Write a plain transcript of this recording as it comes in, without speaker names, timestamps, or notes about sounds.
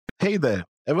Hey there,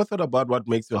 ever thought about what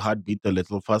makes your heart beat a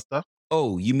little faster?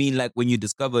 Oh, you mean like when you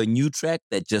discover a new track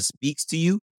that just speaks to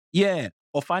you? Yeah,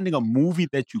 or finding a movie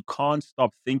that you can't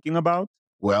stop thinking about.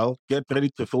 Well, get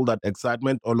ready to feel that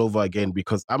excitement all over again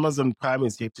because Amazon Prime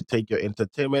is here to take your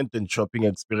entertainment and shopping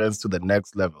experience to the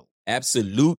next level.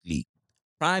 Absolutely.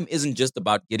 Prime isn't just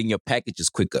about getting your packages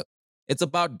quicker. It's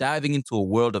about diving into a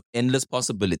world of endless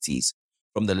possibilities,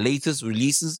 from the latest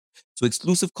releases to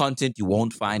exclusive content you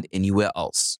won't find anywhere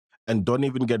else. And don't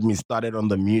even get me started on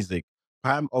the music.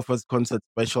 Prime offers concert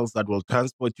specials that will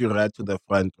transport you right to the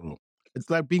front row. It's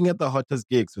like being at the hottest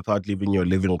gigs without leaving your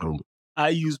living room. I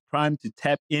use Prime to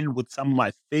tap in with some of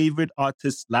my favorite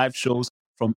artists' live shows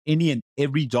from any and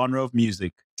every genre of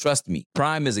music. Trust me,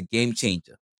 Prime is a game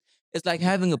changer. It's like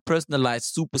having a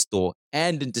personalized superstore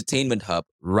and entertainment hub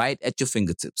right at your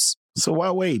fingertips. So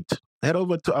why wait? Head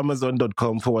over to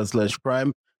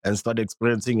amazon.com/prime and start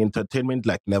experiencing entertainment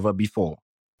like never before.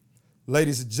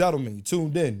 Ladies and gentlemen, you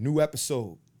tuned in. New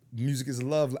episode. Music is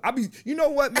love. You know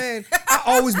what, man? I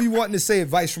always be wanting to say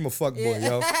advice from a fuckboy,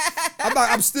 yo.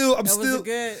 I'm still.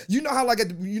 Good. You know how like at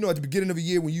the beginning of a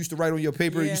year when you used to write on your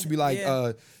paper, it used to be like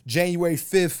January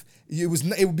 5th. It would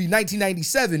be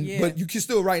 1997, but you can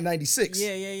still write 96.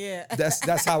 Yeah.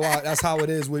 That's how it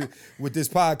is with this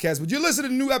podcast. But you're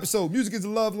listening to a new episode. Music is the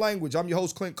love language. I'm your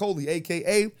host, Clint Coley,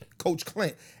 aka Coach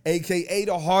Clint, aka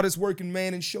the hardest working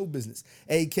man in show business,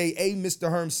 aka Mr.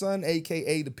 Herm's son,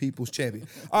 aka the people's champion.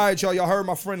 All right, y'all heard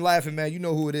my friend laughing, man. You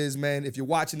know who it is, man. If you're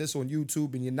watching this on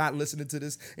YouTube and you're not listening to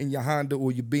this in your Honda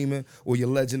or your Beamer or your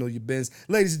Legend or your Benz,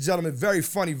 ladies and gentlemen, very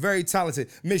funny, very talented,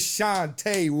 Miss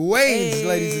Shantae Waynes,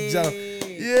 ladies and gentlemen.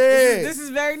 Yeah. This is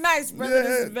very nice, brother. Yeah.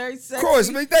 This is very sexy. Of course,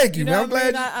 man. Thank you, man. know I'm what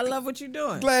I glad. mean? I love what you're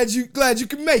doing. Glad you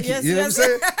can make it. Yes, you know yes. what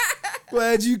I'm saying?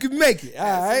 Glad you can make it. All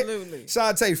right. Absolutely.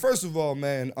 Shantae, first of all,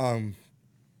 man,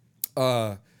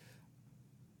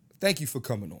 thank you for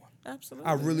coming on. Absolutely.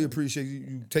 I really appreciate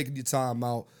you taking your time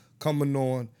out, coming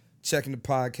on, checking the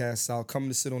podcast out, coming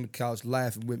to sit on the couch,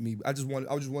 laughing with me. I just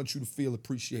want you to feel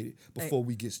appreciated before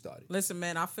we get started. Listen,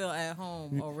 man, I feel at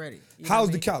home already. You know How's what I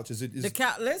the mean? couch? Is it? The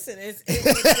couch. Listen, it's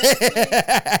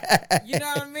you know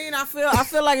what I mean. I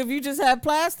feel like if you just had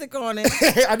plastic on it,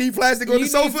 I need plastic on the You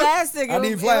sofa. need plastic. I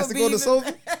need plastic on the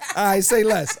sofa. All right, say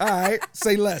less. All right,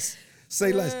 say less.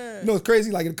 Say less. You know, it's crazy.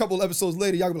 Like a couple of episodes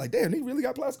later, y'all be like, "Damn, they really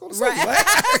got plastic on the sofa." Right. Like,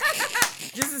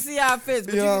 just to see how it fits.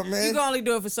 But You know you what I mean? can only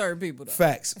do it for certain people, though.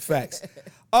 Facts.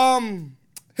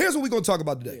 Here's what we're gonna talk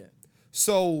about today. Yeah.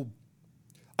 So,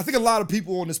 I think a lot of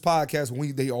people on this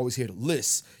podcast, they always hear the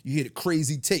list. You hear the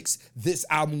crazy takes. This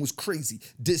album was crazy.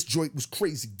 This joint was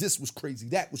crazy. This was crazy.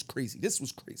 That was crazy. This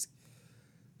was crazy.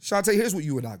 Shantae, here's what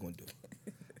you and I gonna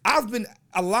do.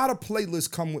 A lot of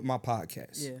playlists come with my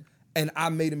podcast. Yeah. And I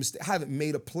made a mistake. I haven't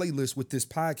made a playlist with this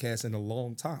podcast in a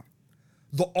long time.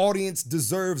 The audience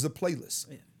deserves a playlist.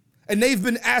 Yeah. And they've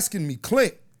been asking me,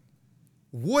 Clint,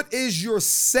 what is your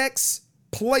sex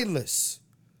playlist?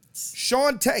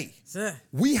 Shantae, Sir.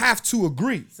 we have to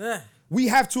agree. Sir. We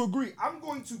have to agree. I'm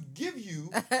going to give you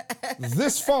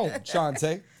this phone,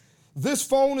 Shantae. This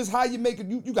phone is how you make it.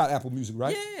 You got Apple Music,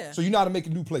 right? Yeah. So you know how to make a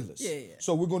new playlist. Yeah.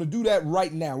 So we're going to do that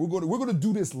right now. We're going to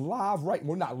do this live right.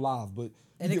 Well, not live, but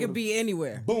And it could be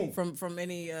anywhere. Boom. From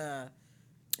any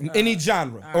any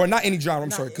genre, or not any genre. I'm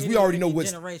Not sorry, because any- we already know any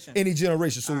which generation. any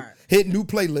generation. So All right. hit new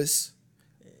playlists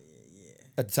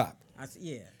at the top.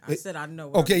 I said I know.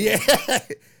 What Okay, yeah.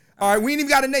 All right, we ain't even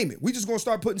got to name it. We just gonna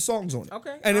start putting songs on it.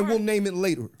 Okay, and then all we'll right. name it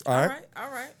later. All All right.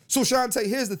 right. So Shantae,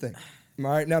 here's the thing. All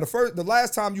right, now the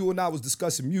last time you and I was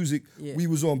discussing music, Yeah. we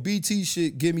was on BT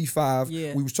shit, Give Me Five.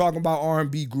 Yeah. We was talking about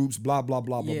R&B groups, blah blah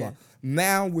blah blah Yeah. blah.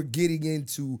 Now we're getting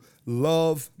into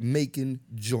love making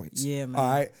joints. Yeah, man. All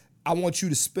right. I want you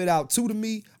to spit out two to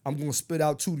me. I'm gonna spit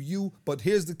out two to you. But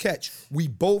here's the catch: we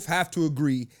both have to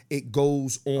agree it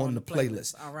goes on the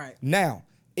playlist. All right. Now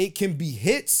it can be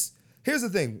hits. Here's the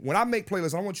thing: when I make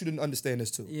playlists, I want you to understand this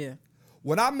too. Yeah.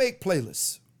 When I make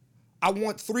playlists, I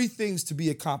want three things to be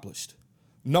accomplished.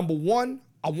 Number one,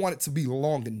 I want it to be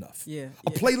long enough. Yeah,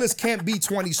 A yeah. playlist can't be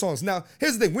 20 songs. Now,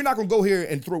 here's the thing. We're not going to go here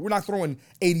and we're not throwing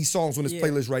 80 songs on this Yeah.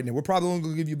 playlist right now. We're probably only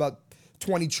going to give you about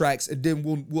 20 tracks, and then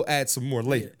we'll add some more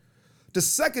later. Yeah. The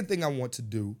second thing I want to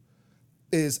do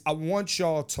is I want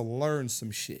y'all to learn some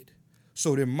shit.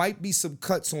 So there might be some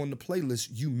cuts on the playlist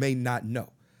you may not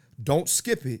know. Don't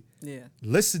skip it. Yeah.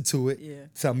 Listen to it. Yeah.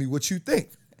 Tell me what you think.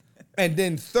 And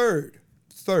then third,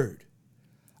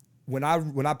 when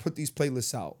I put these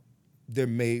playlists out, they're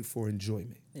made for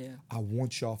enjoyment. Yeah. I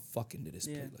want y'all fucking to this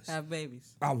Yeah. playlist. Have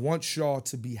babies. I want y'all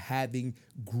to be having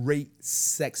great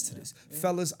sex to this.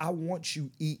 Fellas, I want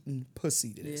you eating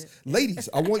pussy to this. Ladies,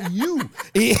 I want you.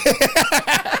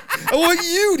 I want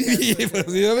you to eat it.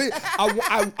 You know what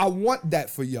I mean? I want that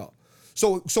for y'all.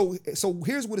 So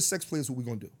here's what a sex play is, what we're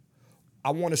gonna do. I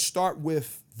want to start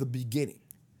with the beginning.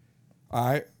 All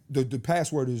right. The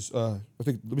password is I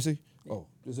think, let me see. Oh,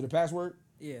 is it a password?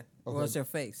 Yeah. Okay. What's your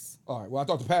face? All right. Well, I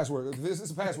thought the password. If this is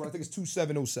a password, I think it's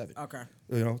 2707. Okay.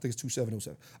 You know, I think it's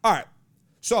 2707. All right.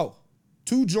 So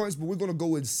 2 joints, but we're gonna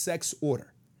go in sex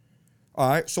order. All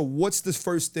right. So what's the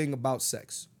first thing about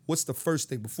sex? What's the first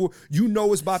thing before you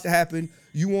know it's about to happen?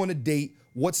 You on a date?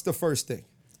 What's the first thing?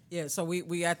 Yeah. So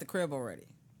we at the crib already.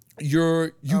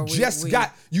 You're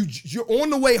on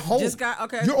the way home. Just got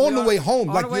okay. You're on the way home.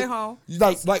 On the way home.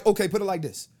 Like okay, put it like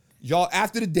this. Y'all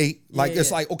after the date, like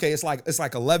it's like okay, it's like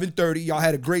 11:30. Y'all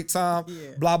had a great time.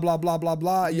 Yeah. Blah blah blah blah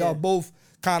blah. Yeah. Y'all both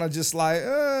kind of just like,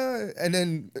 and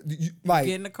then like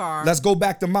Get in the car. Let's go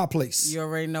back to my place. You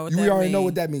already know what You that already mean. know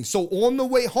what that means. So on the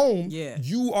way home, Yeah.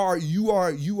 you are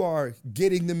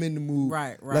getting them in the mood.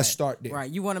 Right. Let's start there.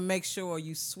 Right. You want to make sure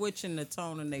you switching the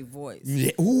tone in their voice. Yeah.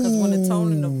 Because when the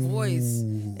tone in the voice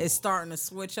is starting to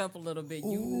switch up a little bit,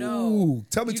 you know. Ooh.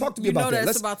 Talk to me about that. You know that's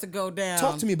Let's about to go down.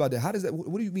 talk to me about that. How does that?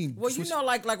 What do you mean? Well, you know,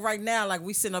 like right now, like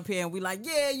we sitting up here and we like,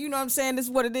 yeah, you know what I'm saying? This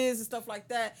is what it is and stuff like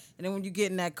that. And then when you get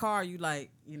in that car, you like,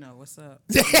 you know, what's up?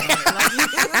 You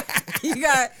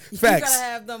gotta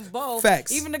have them both.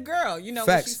 Facts. Even the girl, you know,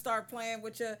 Facts. when she start playing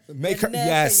with your Make your her neck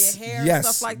yes, and your hair yes.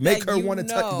 and stuff like Make that. her you want to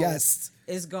touch. know Yes.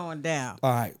 It's going down.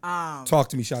 All right. Talk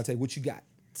to me, Shantae. What you got?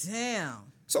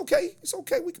 Damn. It's okay. It's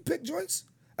okay. We can pick joints.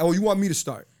 Oh, you want me to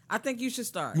start? I think you should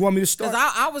start. You want me to start?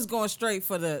 Because I was going straight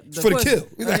for the For the pussy. kill.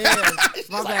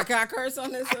 My bad. Can I curse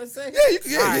on this? Let's say? Yeah, you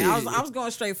can. All right, Yeah. I was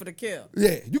going straight for the kill.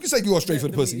 Yeah, you can say you going straight for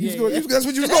the pussy. Yeah. That's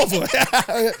what you was going for.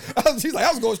 She's like,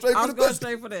 I was going straight I for was the going pussy.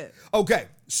 straight for that. Okay,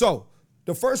 so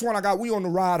the first one I got, we on the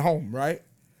ride home, right?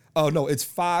 Oh no, it's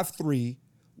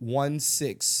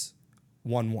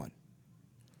 531611.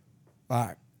 All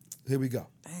right, here we go.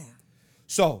 Damn.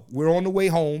 So we're on the way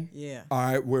home. Yeah. All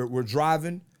right, we're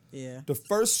driving. Yeah. The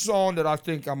first song that I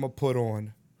think I'm gonna put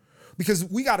on, because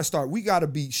we gotta start.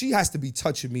 She has to be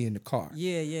touching me in the car.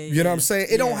 Yeah. You know what I'm saying?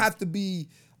 It don't Yeah. have to be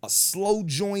a slow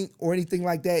joint or anything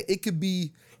like that. It could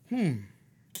be, let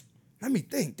me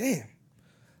think. Damn,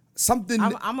 something.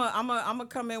 I'm a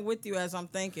come in with you as I'm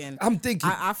thinking. I'm thinking.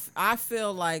 I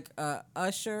feel like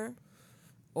Usher,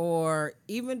 or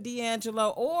even D'Angelo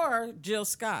or Jill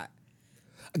Scott.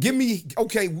 Give me.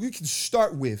 Okay, we can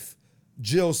start with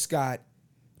Jill Scott.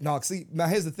 Now, see,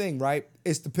 here's the thing, right?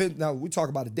 It's depend. Now we talk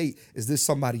about a date. Is this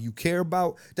somebody you care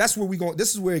about? That's where we going.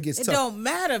 This is where it gets It tough. don't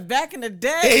matter. Back in the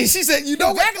day, Hey, she said, you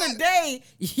know back what? in the day,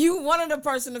 you wanted a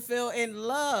person to feel in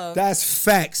love, That's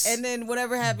facts. and then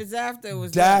whatever happens after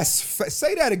was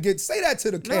Say that again. Say that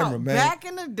to the camera, man. Back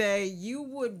in the day, you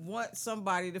would want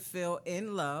somebody to feel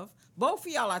in love. Both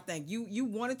of y'all, I think, you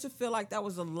wanted to feel like that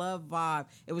was a love vibe.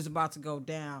 It was about to go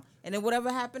down, and then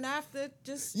whatever happened after,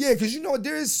 just Yeah, because you know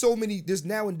there's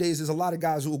nowadays there's a lot of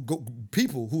guys who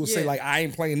will say Yeah. like, I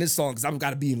ain't playing this song because I'm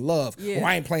got to be in love, Yeah. or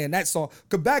I ain't playing that song.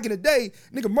 Because back in the day,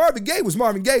 nigga, Marvin Gaye was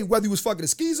Marvin Gaye, whether he was fucking a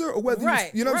skeezer or whether he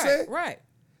was, you know what I'm saying? Right.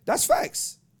 That's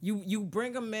facts. You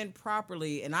bring them in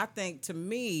properly, and I think to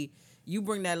me, you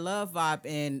bring that love vibe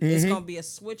in. It's gonna be a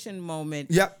switching moment.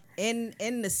 Yep.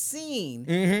 In the scene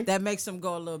that makes them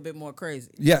go a little bit more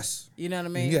crazy. Yes. You know what I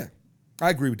mean? Yeah,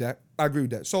 I agree with that.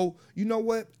 So you know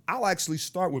what? I'll actually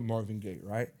start with Marvin Gaye,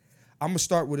 right? I'm gonna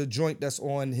start with a joint that's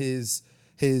on his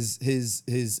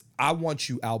I Want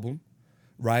You album,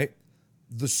 right?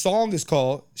 The song is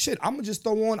called I'm gonna just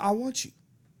throw on I Want You.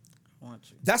 I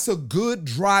want you. That's a good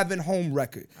driving home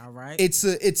record. All right. That's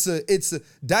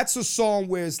a song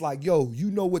where it's like, yo,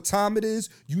 you know what time it is,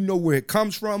 you know where it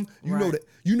comes from, you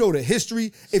know the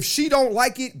history. If she don't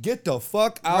like it, get the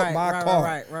fuck out my car.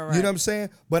 Right. You know what I'm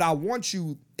saying? But I Want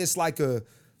You, it's like play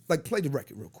the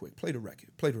record real quick. Play the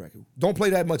record. Don't play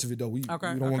that much of it though. We don't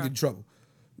want to get in trouble.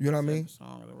 You know what I mean?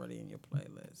 Song is already in your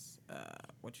playlist.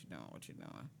 What you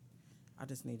doing? I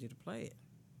just need you to play it.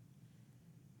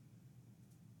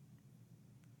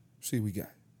 See what we got.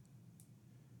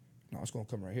 No, it's gonna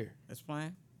come right here. It's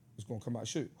playing. It's gonna come out.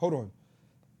 Shit, hold on.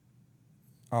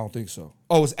 I don't think so.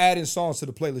 Oh, it's adding songs to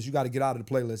the playlist. You got to get out of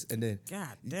the playlist and then.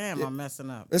 God damn, I'm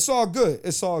messing up. It's all good.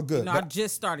 No, I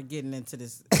just started getting into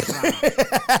this. You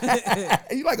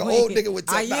like an old nigga with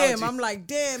technology. I am. I'm like,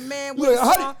 damn, man. Look,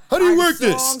 how do you work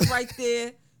this? Songs right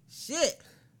there. Shit.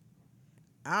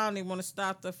 I don't even want to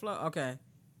stop the flow. Okay.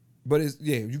 But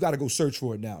you got to go search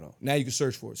for it now though. Now you can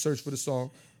search for it. Search for the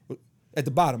song. At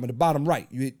the bottom right.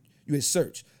 You hit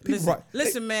search.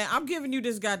 Listen, man, I'm giving you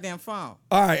this goddamn phone.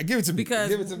 All right, give it to me. Because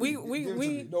give it to we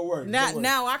me. Don't worry.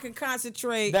 Now I can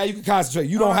concentrate. Now you can concentrate.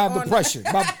 You don't have the pressure.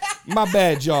 My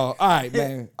bad, y'all. All right,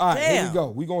 man. All right, here we go.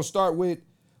 We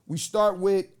start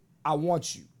with I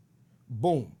Want You.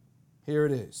 Boom. Here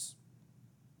it is.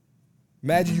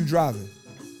 Imagine you driving.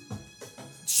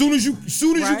 Soon as you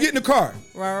get in the car.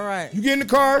 Right. You get in the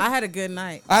car. I had a good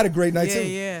night. I had a great night too.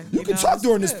 Yeah. You can talk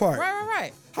during this part.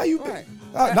 Right. How you been?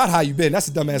 Not how you been. That's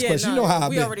a dumbass question. No, you know how I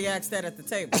been. We already asked that at the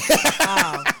table.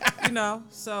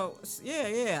 So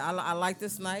yeah. I like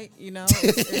this night.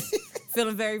 It's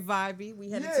feeling very vibey. We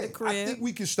headed to the crib. I think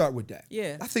we can start with that.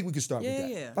 Yeah. I think we can start with that.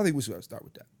 Yeah. I think we should start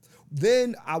with that.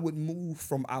 Then I would move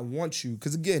from I Want You,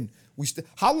 because again,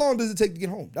 how long does it take to get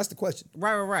home? That's the question.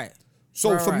 Right.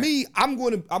 So for me, I'm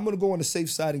gonna go on the safe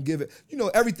side and give it.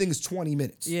 Everything is 20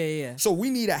 minutes. Yeah. So we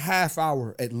need a half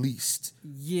hour at least.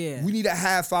 Yeah. We need a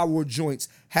half hour joints.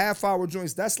 Half hour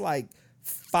joints. That's like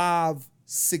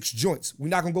 5-6 joints. We're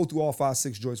not gonna go through all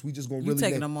 5-6 joints. We just gonna really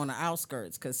taking them on the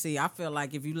outskirts. Cause see, I feel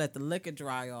like if you let the liquor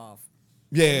dry off,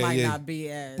 it it might not be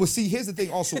as. But see, here's the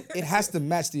thing. Also, it has to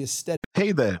match the aesthetic.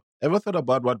 Hey there, ever thought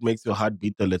about what makes your heart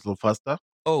beat a little faster?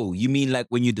 Oh, you mean like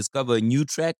when you discover a new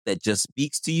track that just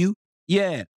speaks to you?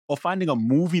 Yeah, or finding a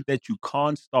movie that you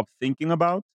can't stop thinking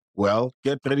about. Well,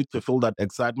 get ready to feel that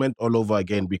excitement all over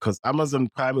again, because Amazon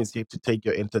Prime is here to take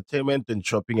your entertainment and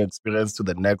shopping experience to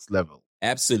the next level.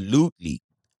 Absolutely.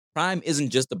 Prime isn't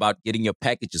just about getting your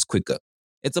packages quicker.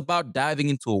 It's about diving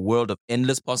into a world of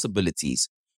endless possibilities,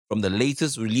 from the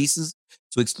latest releases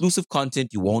to exclusive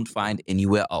content you won't find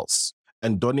anywhere else.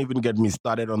 And don't even get me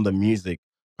started on the music.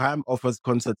 Prime offers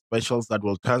concert specials that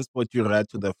will transport you right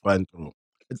to the front row.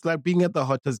 It's like being at the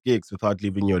hottest gigs without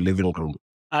leaving your living room.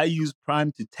 I use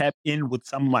Prime to tap in with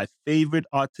some of my favorite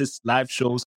artists' live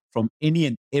shows from any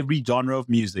and every genre of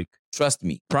music. Trust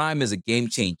me, Prime is a game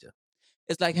changer.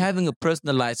 It's like having a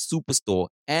personalized superstore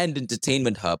and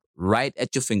entertainment hub right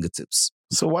at your fingertips.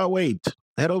 So why wait?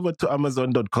 Head over to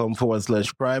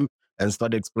amazon.com/Prime and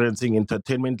start experiencing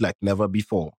entertainment like never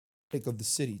before. Of the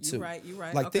city too. You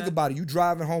right. Like think about it. You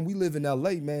driving home. We live in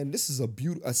LA, man. This is a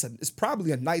beautiful. It's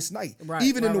probably a nice night. Right,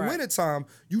 Even in the right. wintertime,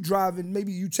 you driving.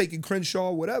 Maybe you taking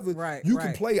Crenshaw, whatever. Right. You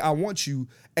can play "I Want You"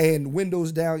 and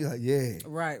windows down. You're like, yeah.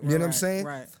 Right. You know what I'm saying?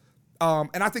 Right.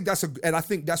 And I think that's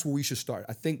where we should start.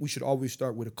 I think we should always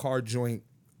start with a car joint,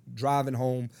 driving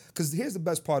home. Because here's the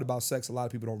best part about sex. A lot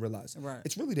of people don't realize. Right.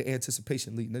 It's really the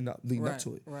anticipation leading up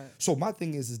to it. Right. So my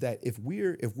thing is that if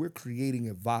we're creating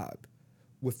a vibe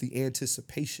with the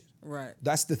anticipation. Right.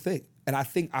 That's the thing. And I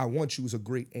think I Want You is a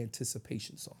great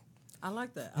anticipation song. I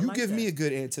like that. You give me a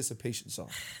good anticipation song.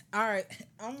 All right.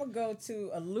 I'm going to go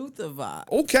to a Luther vibe.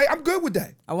 Okay, I'm good with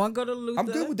that. I want to go to Luther. I'm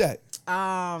good with that.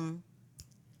 I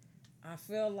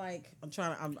feel like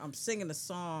I'm singing the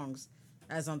songs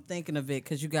as I'm thinking of it,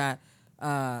 because you got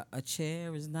A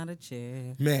Chair Is Not a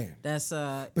Chair. Man. That's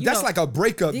But that's like a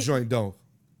breakup joint though.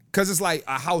 Cause it's like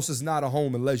a house is not a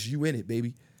home unless you in it,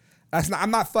 baby.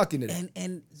 I'm not fucking it.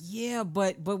 And yeah,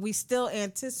 but we still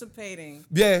anticipating.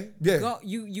 Yeah.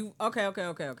 You okay.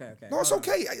 No, it's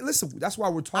okay. Hey, listen, that's why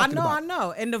we're talking about. I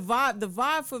know. And the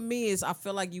vibe for me is, I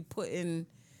feel like you putting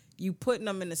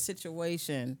them in a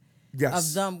situation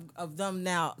of them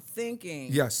now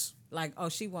thinking. Yes. Like, oh,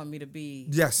 she want me to be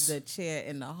the chair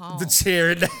in the home. The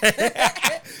chair.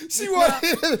 She want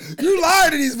you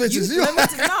lying to these bitches.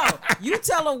 You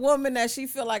tell a woman that she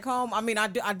feel like home. I mean, I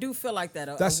do feel like that.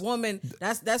 A woman,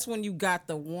 that's when you got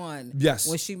the one. Yes.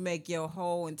 When she make your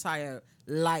whole entire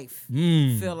life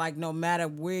feel like no matter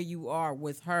where you are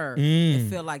with her, it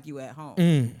feel like you at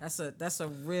home. That's a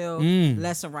real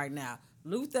lesson right now.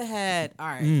 Luther had, all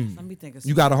right, let me think of some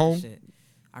You got a home? shit.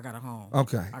 I got a home.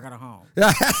 Okay. I got a home.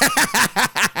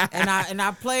 and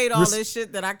I played all this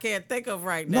shit that I can't think of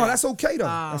right now. No, that's okay though.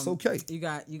 That's okay. You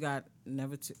got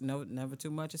never too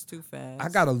much is too fast. I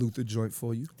got a Luther joint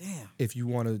for you. Damn. If you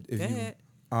want to,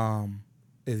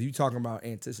 if you talking about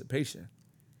anticipation,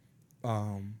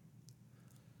 I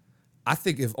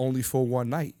think If Only for One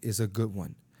Night is a good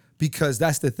one, because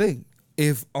that's the thing.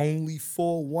 If only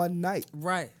for one night.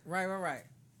 Right.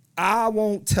 I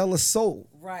won't tell a soul.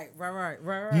 Right.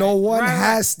 No one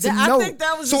has to know. I think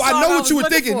that was so the I song know what you were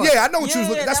looking thinking. for. Yeah, I know what you was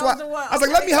looking. That's why I was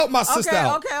like, let me help my sister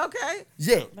out. Okay.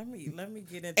 Yeah. Let me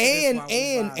get into this while we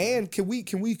vibing. And can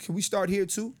we start here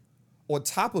too? On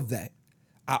top of that,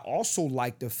 I also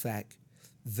like the fact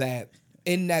that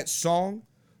in that song,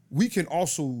 we can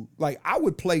also, like, I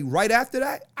would play right after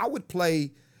that, I would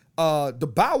play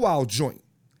the Bow Wow joint.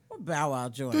 What Bow Wow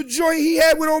joint? The joint he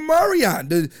had with Omarion.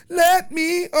 The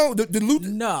Luther.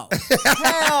 No.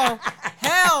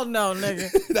 Hell Hell no,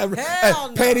 nigga. Hell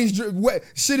no. Panties, wet,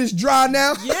 shit is dry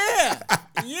now. Yeah.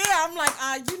 I'm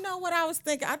like, you know what I was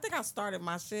thinking? I think I started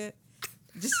my shit.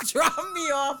 Just drop me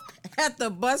off at the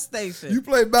bus station. You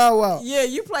play Bow Wow. Yeah,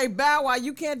 you play Bow Wow.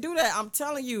 You can't do that. I'm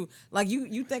telling you. Like,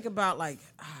 you think about, like...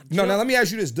 No, now let me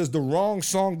ask you this. Does the wrong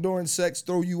song during sex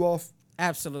throw you off?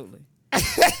 Absolutely.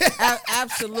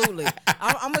 Absolutely.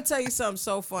 I'm going to tell you something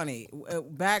so funny.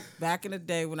 Back in the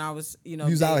day when I was, You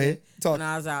was out here? When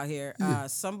I was out here,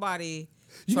 somebody...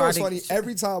 You know what's funny?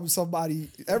 Every time you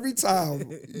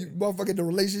motherfucker in the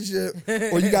relationship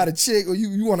or you got a chick or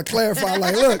you want to clarify,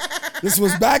 like, look, this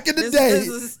was back in the day.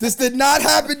 This did not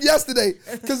happen yesterday.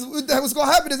 Because what's going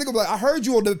to happen is they're going to be like, I heard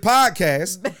you on the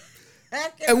podcast.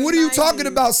 And what are you talking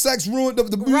about? Sex ruined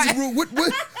the music ruined.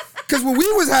 What? Because when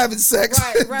we was having sex,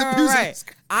 the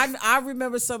music. I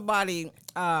remember somebody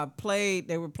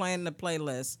they were playing the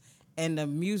playlist and the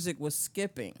music was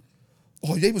skipping.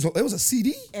 Oh, it was a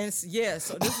CD? And yeah,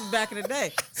 so this is back in the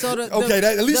day. So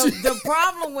the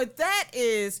problem with that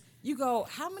is you go,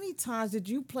 how many times did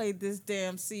you play this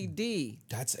damn CD?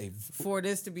 For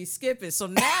this to be skipping. So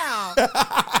now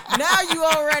you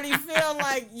already feel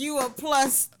like you a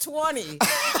plus 20. You know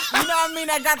what I mean?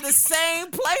 I got the same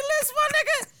playlist, my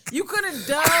nigga. You could have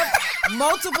dubbed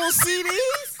multiple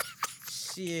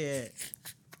CDs. Shit.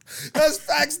 That's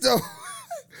facts though.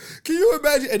 Can you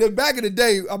imagine? And then back in the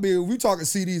day, I mean, we talking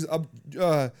CDs,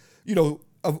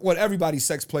 of what everybody's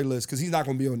sex playlist, because he's not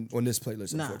going to be on this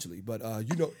playlist, unfortunately. But,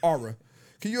 Aura.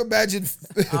 Can you imagine?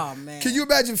 Oh, man. Can you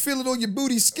imagine feeling on your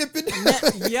booty skipping?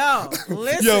 Yo,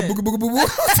 listen. Yo, booga, booga, booga.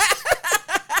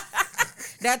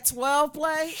 That 12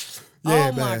 play?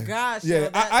 Yeah, oh, my gosh. Yeah, yo,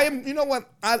 I am, you know what?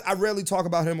 I rarely talk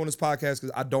about him on this podcast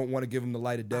because I don't want to give him the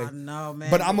light of day. I know,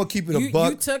 man. But I'm going to keep it a buck.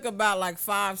 You took about like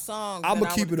 5 songs. I'm going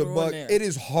to keep it a buck. It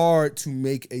is hard to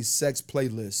make a sex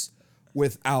playlist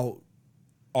without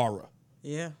Aura.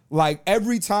 Yeah. Like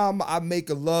every time I make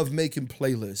a love-making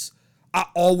playlist, I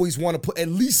always want to put at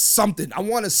least something. I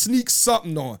want to sneak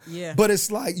something on. Yeah. But it's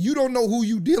like you don't know who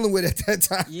you dealing with at that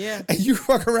time. Yeah. And you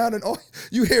fuck around and all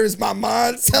you hear is my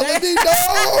mind telling me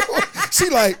no. She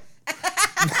like,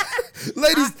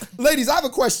 ladies, I have a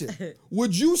question.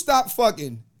 Would you stop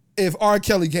fucking if R.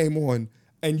 Kelly came on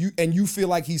and you feel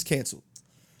like he's canceled?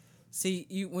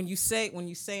 See, when you saying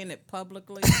it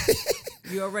publicly,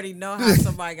 you already know how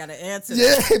somebody got to answer.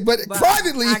 Yeah, but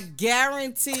privately, I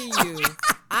guarantee you,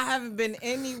 I haven't been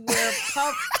anywhere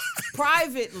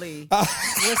privately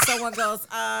where someone goes,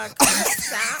 can you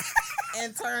stop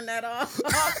and turn that off?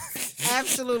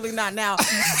 Absolutely not. Now,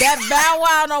 that Bow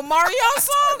Wow no Mario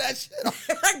song, that shit off.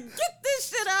 Get this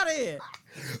shit out of here.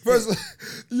 First,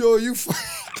 yo, you.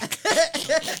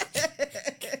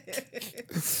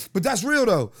 But that's real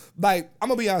though. Like, I'm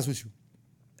gonna be honest with you,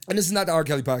 and this is not the R.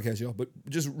 Kelly podcast, y'all. But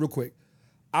just real quick,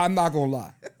 I'm not gonna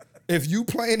lie. If you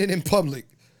playing it in public,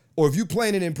 or if you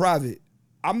playing it in private,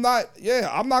 I'm not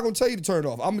gonna tell you to turn it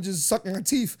off. I'm gonna just suck my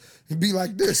teeth and be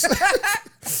like this.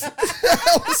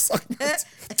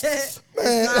 It's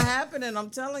not happening. I'm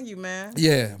telling you, man.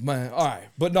 Yeah, man. All right,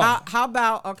 but no. How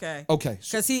about okay?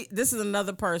 Because this is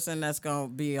another person that's gonna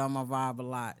be on my vibe a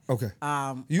lot. Okay.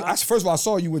 First of all, I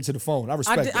saw you went to the phone. I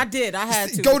respect it. I did. I had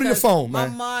to go to the phone,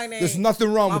 man. My mind ain't. There's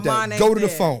nothing wrong with that. Go to the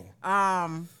phone.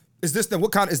 Is this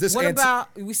what kind? Is this? What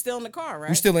about? We still in the car, right?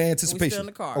 We still in anticipation. We still in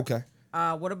the car. Okay.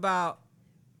 What about?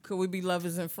 Could We Be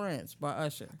Lovers and Friends by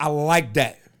Usher? I like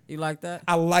that. You like that?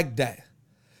 I like that.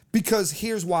 Because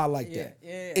here's why I like that.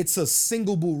 Yeah. It's a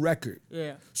singleable record.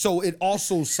 Yeah. So it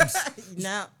also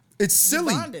now it's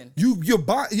silly. Bonding. You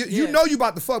know you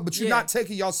about to fuck, but you're not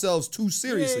taking yourselves too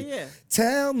seriously. Yeah.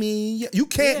 Tell me, you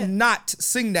can't not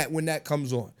sing that when that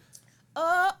comes on.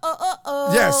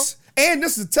 Yes. And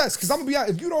this is a test, because I'm gonna be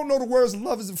honest, if you don't know the words of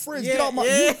Lovers and Friends, get off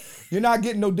my you're not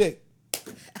getting no dick.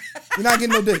 You're not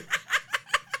getting no dick.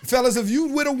 Fellas, if you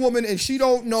with a woman and she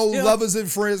don't know Lovers and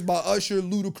Friends by Usher,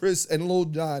 Ludacris, and Lil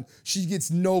Jon, she gets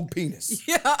no penis.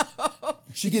 Yeah.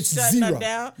 She gets Shutting zero. her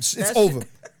down? It's over.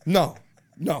 No.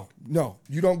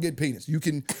 You don't get penis. You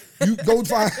go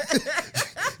find,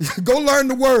 go learn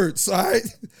the words, all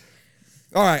right?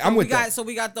 All right, I'm with that. So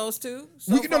we got those two.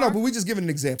 But we just give an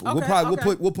example. Okay,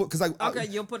 We'll put because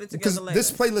you'll put it together later.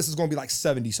 This playlist is gonna be like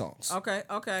 70 songs. Okay.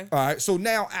 All right. So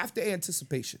now after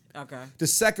anticipation, the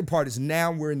second part is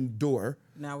now we're in the door.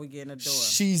 Now we get in the door.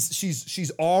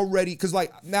 She's already because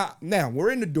like now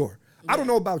we're in the door. I don't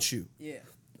know about you. Yeah.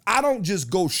 I don't just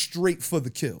go straight for the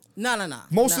kill. No.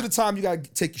 Most of the time, you gotta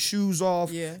take your shoes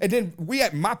off. Yeah. And then we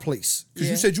at my place. Because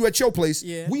Yeah. you said you at your place.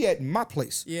 Yeah. We at my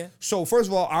place. Yeah. So first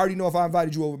of all, I already know if I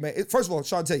invited you over, man. First of all,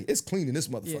 Shantae, it's clean in this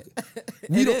motherfucker.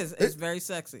 It is. It's very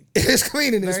sexy. It's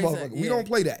clean in this Very motherfucker. sexy, We yeah. don't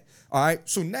play that. All right.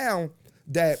 So now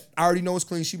that I already know it's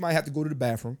clean, she might have to go to the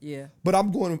bathroom. Yeah. But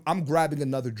I'm grabbing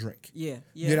another drink. Yeah.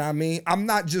 You know what I mean? I'm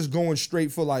not just going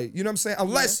straight for like, you know what I'm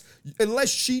saying? Unless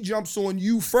she jumps on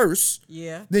you first,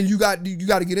 Yeah. then you got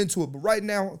to get into it. But right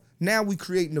now we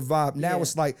creating the vibe. Now Yeah.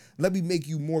 it's like, let me make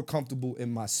you more comfortable in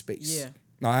my space.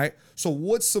 Yeah. All right. So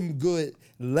what's some good?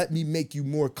 Let me make you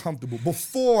more comfortable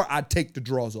before I take the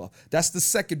drawers off. That's the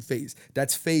second phase.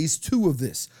 That's phase 2 of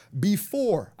this.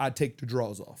 Before I take the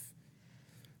drawers off.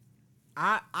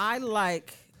 I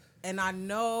like, and I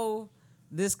know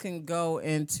this can go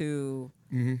into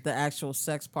the actual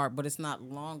sex part, but it's not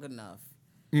long enough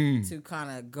to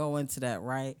kind of go into that,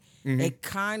 right? It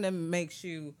kind of makes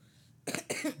you,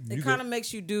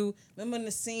 do. Remember in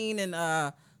the scene in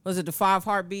was it the 5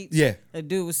 Heartbeats? Yeah. The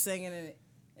dude was singing and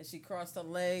she crossed her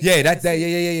legs. Yeah, And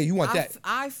yeah. You want that?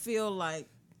 I feel like,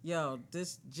 yo,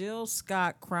 this Jill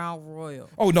Scott Crown Royal.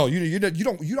 Oh no, you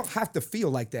don't have to feel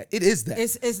like that. It is that.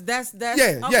 That's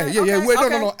Yeah. okay, Wait,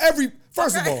 okay. no.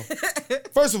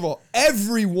 First of all,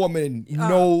 every woman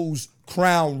knows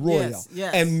Crown Royal,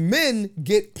 yes. and men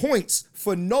get points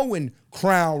for knowing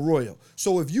Crown Royal.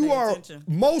 So if you Pay are, attention.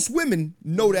 most women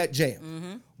know that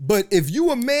jam. But if you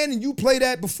a man and you play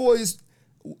that before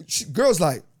girls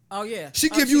like, Oh yeah. she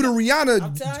give you the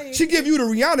I'm telling Rihanna, you. she give you the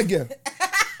Rihanna gift.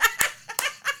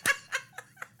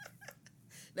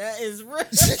 That is real.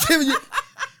 She give you.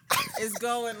 It's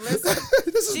going. Listen,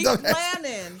 This is she dumb.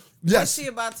 planning. Yes. What's she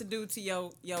about to do to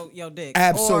your dick?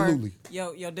 Absolutely.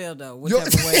 Or your dildo,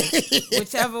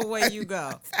 whichever way you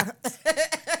go.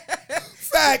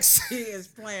 Facts. She is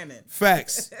planning.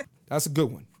 Facts. That's a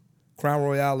good one. Crown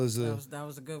Royale is That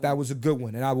was a good one. that was a good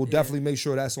one, and I will definitely make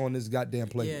sure that's on this goddamn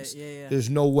playlist. Yeah. There's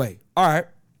no way. All right,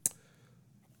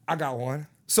 I got one.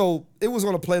 So it was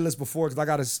on a playlist before because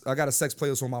I got a sex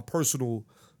playlist on my personal,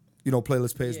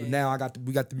 playlist page. But now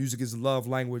we got the Music is the Love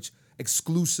Language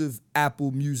exclusive Apple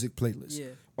Music playlist. Yeah.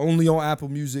 Only on Apple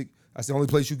Music. That's the only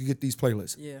place you can get these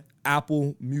playlists. Yeah.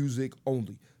 Apple Music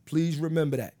only. Please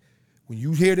remember that. When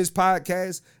you hear this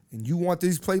podcast and you want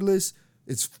these playlists,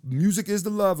 it's Music is the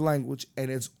Love Language, and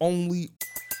it's only.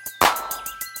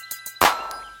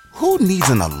 Who needs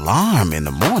an alarm in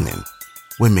the morning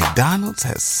when McDonald's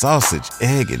has sausage,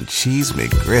 egg, and cheese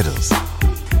McGriddles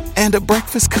and a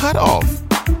breakfast cutoff?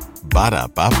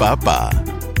 Ba-da-ba-ba-ba.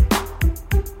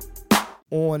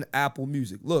 On Apple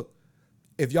Music. Look,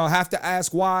 if y'all have to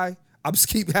ask why, I'm just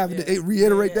keep having to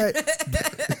reiterate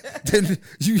that. Then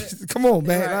you come on,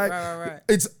 man. Right.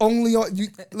 It's only on you.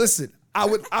 Listen, I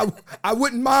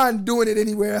wouldn't mind doing it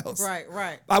anywhere else.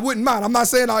 Right. I wouldn't mind. I'm not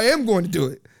saying I am going to do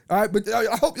it. All right, but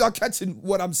I hope y'all catching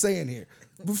what I'm saying here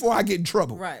before I get in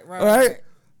trouble. Right. All right.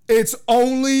 It's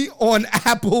only on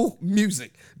Apple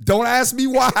Music. Don't ask me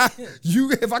why.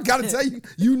 If I gotta tell you,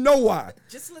 you know why.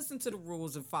 Just listen to the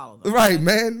rules and follow them. Right,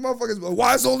 man. Motherfuckers,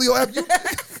 why it's only on Apple?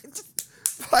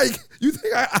 Like, you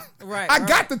think I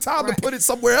got the time to put it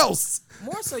somewhere else.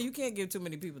 More so, you can't give too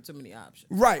many people too many options.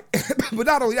 Right. But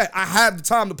not only that, I have the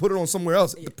time to put it on somewhere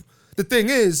else. Yeah. The thing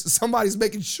is, somebody's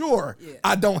making sure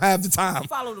I don't have the time.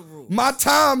 Follow the rules. My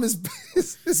time is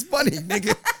money,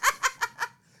 nigga.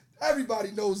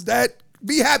 Everybody knows that.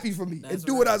 Be happy for me and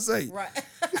do what I say. Right.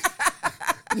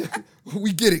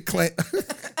 We get it, Clint.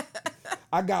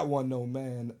 I got one though,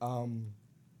 man.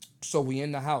 So we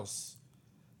in the house.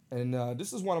 And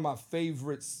this is one of my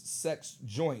favorite sex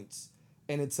joints.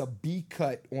 And it's a B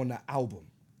cut on the album.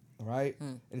 All right?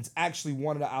 And it's actually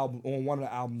one of the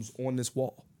albums on this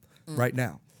wall right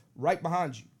now. Right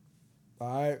behind you.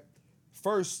 All right.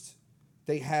 First,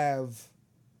 they have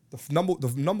the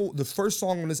first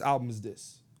song on this album is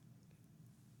this.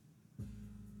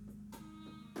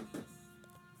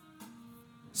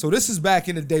 So this is back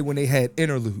in the day when they had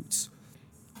interludes.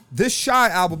 This Shy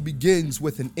album begins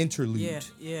with an interlude.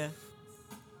 Yeah.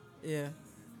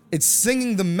 It's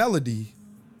singing the melody,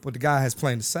 but the guy has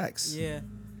playing the sax. Yeah.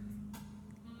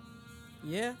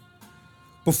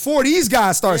 Before these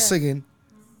guys start singing,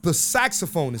 the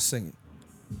saxophone is singing.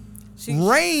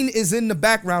 Rain is in the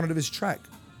background of this track.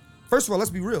 First of all,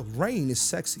 let's be real. Rain is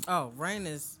sexy. Oh, Rain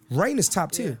is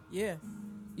top tier. Yeah.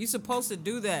 You supposed to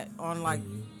do that on like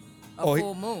a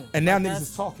full moon. And now like niggas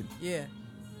is talking. Yeah.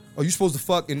 Oh, you supposed to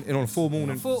fuck in on a full moon?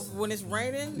 When it's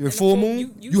raining, Your full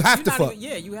moon, you have to fuck.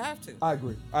 Yeah, you have to. I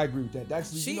agree with that.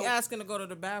 That's She asking to go to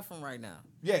the bathroom right now.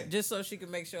 Yeah, just so she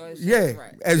can make sure her shit is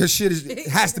right. And her shit it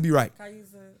has to be right. Can I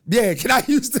use it? Yeah, can I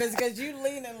use that? Because you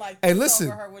leaning like and listen,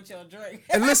 over her with your drink.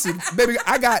 And listen, baby,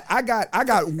 I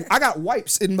got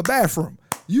wipes in my bathroom.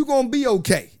 You gonna be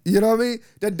okay. You know what I mean?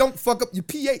 That don't fuck up your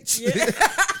pH. Yeah.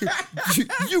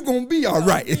 you gonna be all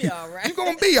right. You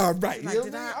gonna be all right. Like, you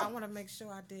know I want to make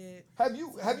sure I did. Have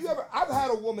you ever? I've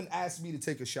had a woman ask me to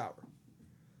take a shower.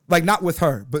 Like, not with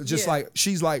her, but just like,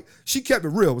 she's like, she kept it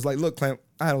real. It was like, look, Clamp,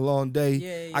 I had a long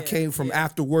day. I came from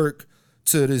after work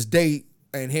to this date,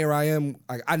 and here I am.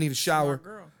 I need a shower. Smart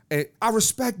girl. And I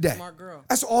respect that. Smart girl.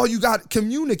 That's all you got to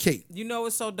communicate. You know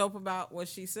what's so dope about what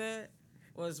she said?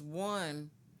 Was one,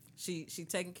 she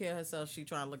taking care of herself. She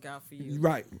trying to look out for you.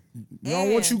 Right. I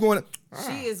don't want you going.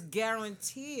 She is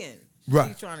guaranteeing. Right.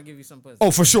 She's trying to give you some pussy. Oh,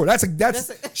 for sure. That's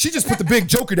she just put the big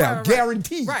joker down. Right.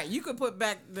 Guaranteed. Right. You could put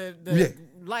back the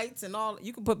lights and all.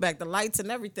 You can put back the lights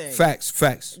and everything. Facts.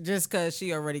 Just because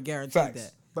she already guaranteed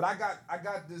that. But I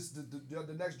got this.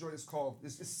 The next joint is called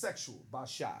it's Sexual by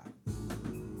Shy.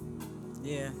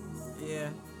 Yeah.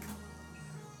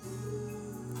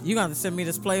 You got to send me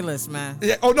this playlist, man.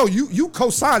 Yeah. Oh no, you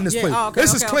co-signed this playlist. Oh, okay,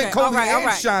 this is Clint Coley and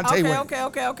Shantae Wayne.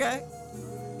 Okay.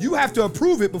 You have to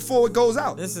approve it before it goes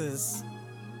out. This is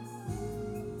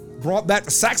brought back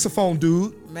the saxophone,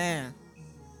 dude. Man.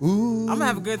 Ooh. I'm gonna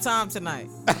have a good time tonight.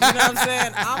 You know what I'm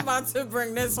saying? I'm about to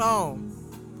bring this home.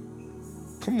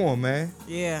 Come on, man.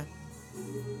 Yeah.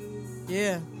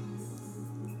 You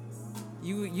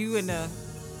in the.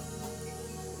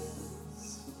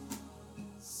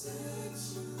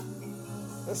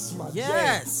 That's my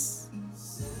yes. jam.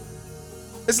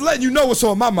 It's letting you know what's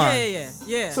on my mind.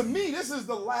 Yeah. To me, this is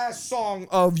the last song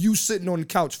of you sitting on the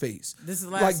couch phase. This is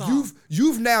the last song. Like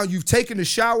you've taken a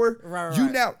shower. Right. You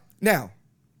now.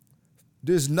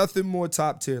 There's nothing more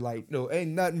top tier. Like, no,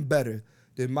 ain't nothing better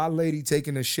than my lady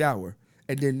taking a shower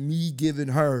and then me giving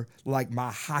her like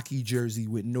my hockey jersey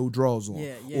with no drawers on,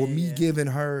 or me giving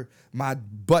her my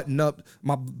button up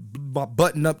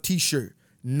t-shirt,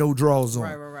 no drawers on.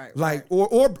 Right. Like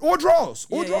or drawers,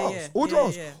 or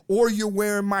you're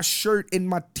wearing my shirt and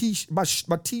my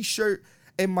t-shirt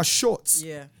and my shorts.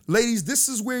 Yeah. Ladies, this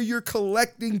is where you're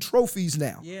collecting trophies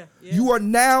now. Yeah. You are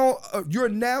now you're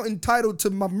now entitled to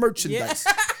my merchandise.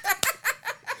 Yeah.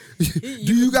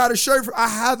 Do you got a shirt? I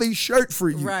have a shirt for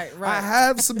you. Right. I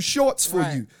have some shorts for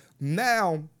you.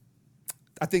 Now,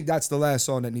 I think that's the last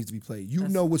song that needs to be played. You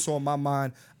know what's on my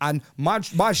mind.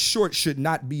 My short should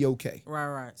not be okay.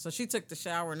 Right. So she took the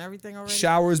shower and everything already?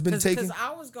 Shower has been taken. Because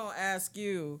I was going to ask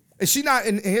you. And she not,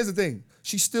 and here's the thing.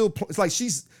 She's still, it's like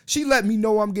she let me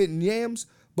know I'm getting yams,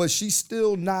 but she's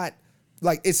still not,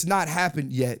 like, it's not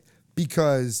happened yet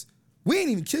because we ain't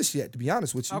even kissed yet, to be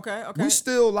honest with you. Okay. We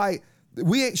still like,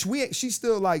 she's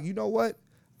still like, you know what?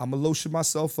 I'm gonna lotion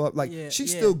myself up. Like,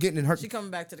 she's still getting in her. She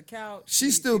coming back to the couch.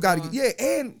 She still got to get,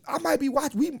 and I might be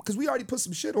watching, because we already put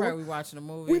some shit on. Right, we watching a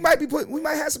movie. We might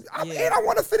have some, and I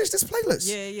want to finish this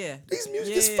playlist. Yeah. These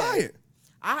music is fire.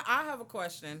 I have a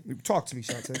question. Talk to me,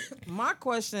 Shantae. My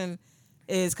question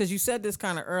is, because you said this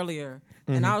kind of earlier,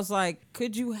 and I was like,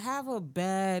 could you have a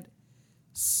bad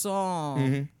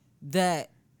song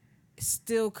that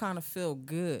still kind of feel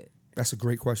good? That's a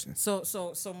great question. So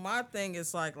my thing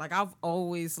is like I've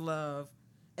always loved,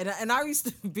 and I used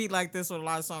to be like this with a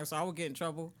lot of songs, so I would get in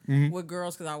trouble with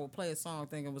girls because I would play a song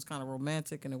thinking it was kind of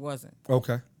romantic and it wasn't.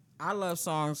 Okay. I love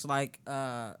songs like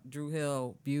Dru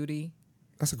Hill, Beauty.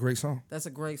 That's a great song. That's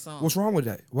a great song. What's wrong with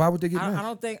that? Why would they get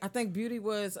mad? I think Beauty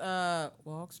was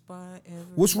walks by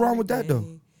every What's wrong with that day,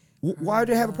 though? Why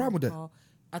do they have a problem with that?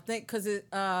 I think because it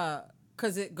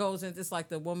goes into, it's like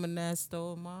the woman that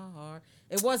stole my heart.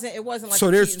 It wasn't like so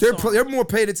a they're more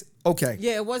paid. It's okay.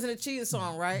 Yeah, it wasn't a cheating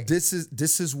song, right? This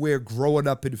is where growing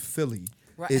up in Philly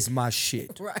is my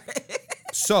shit. Right.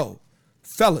 So,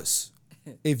 fellas,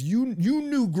 if you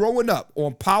knew growing up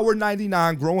on Power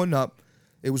 99, growing up,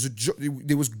 it was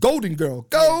Golden Girl,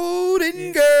 Girl.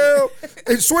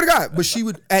 And swear to God, but she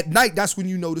would at night. That's when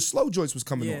you know the slow joints was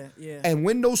coming on. Yeah. And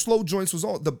when those slow joints was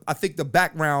on, I think the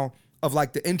background of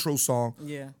like the intro song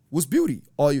was Beauty.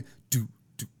 All you do.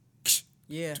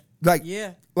 Like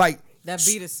that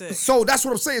beat is sick. So that's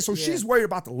what I'm saying. So she's worried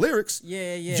about the lyrics.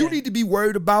 Yeah. You need to be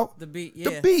worried about the beat.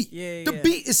 The beat. Yeah. The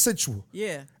beat is sensual.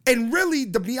 Yeah. And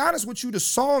really, to be honest with you, the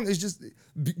song is just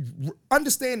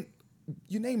understand.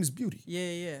 Your name is Beauty.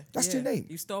 Yeah. That's your name.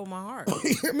 You stole my heart.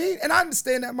 You know what I mean? And I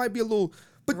understand that might be a little,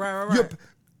 but right.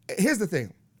 Here's the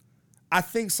thing. I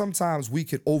think sometimes we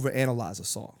could overanalyze a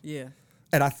song. Yeah.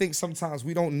 And I think sometimes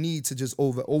we don't need to just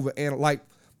overanalyze. Like,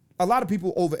 a lot of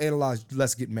people overanalyze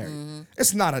Let's Get Married.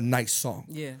 It's not a nice song.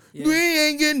 Yeah, yeah. We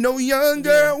ain't getting no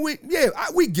younger. We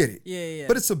get it. Yeah.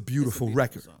 But it's a beautiful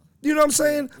record. song. You know what I'm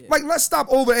saying? Like, let's stop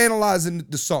overanalyzing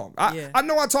the song. I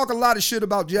know I talk a lot of shit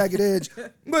about Jagged Edge,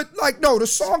 but like, no, the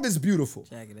song is beautiful.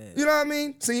 Jagged Edge. You know what I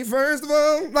mean? See, first of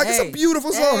all, like, it's a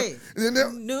beautiful song. Hey. It's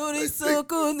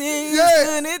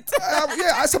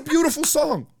It's a beautiful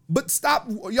song. But stop,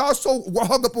 y'all so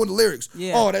hung up on the lyrics.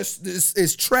 Yeah. Oh, this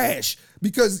is trash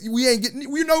because we ain't getting.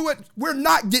 You know what? We're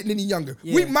not getting any younger.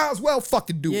 Yeah. We might as well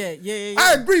fucking do it. Yeah.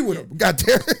 I agree with him.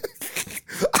 Goddamn.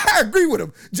 I agree with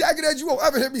him. Jagged Edge, you won't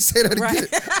ever hear me say that again.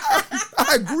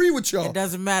 I agree with y'all. It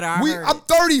doesn't matter. I'm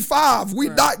 35. We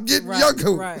not getting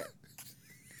younger. Right.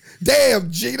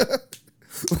 Damn, Gina.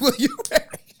 Will you?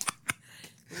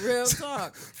 Real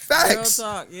talk. Facts. Real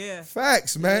talk. Yeah.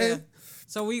 Facts, man. Yeah.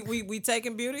 So we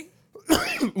taking Beauty?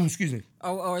 Ooh, excuse me.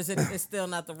 Or is it's still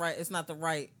not the right? It's not the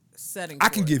right setting. I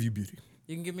for can it? give you Beauty.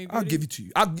 You can give me Beauty. I'll give it to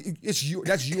you.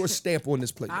 That's your stamp on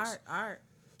this playlist. All right.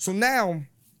 So now,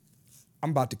 I'm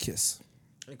about to kiss.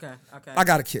 Okay. I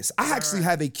got to kiss. I actually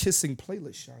have a kissing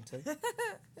playlist, Shantae.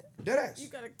 Deadass. You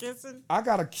got a kissing? I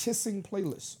got a kissing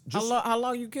playlist. How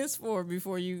long you kiss for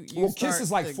before you Well, start kiss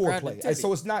is like to grab the foreplay. titty?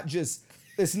 So it's not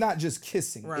just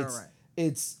kissing. Right.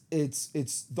 It's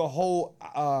the whole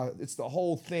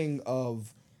thing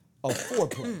of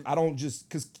foreplay. I don't just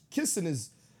because kissing is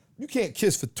you can't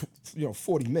kiss for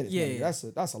 40 minutes. Yeah, man. yeah.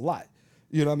 That's a lot.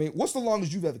 You know what I mean? What's the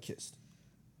longest you've ever kissed?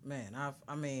 Man, I've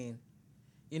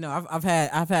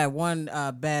had one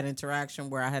bad interaction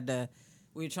where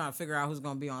we were trying to figure out who's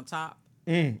gonna be on top.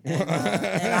 And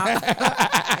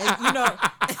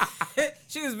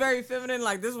she was very feminine.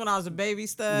 Like this when I was a baby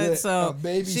stud, Yeah, so a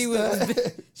baby she stud.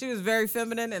 she was very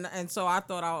feminine, and so I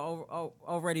thought I would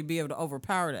already be able to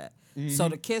overpower that. Mm-hmm. So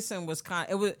the kissing was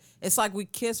it's like we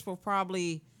kissed for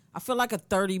probably I feel like a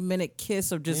 30-minute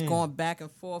kiss of just going back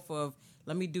and forth of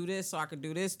let me do this so I can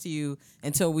do this to you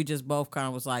until we just both kind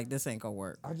of was like this ain't gonna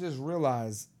work. I just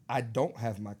realized I don't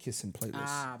have my kissing playlist.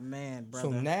 Ah man, brother.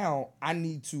 So now I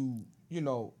need to,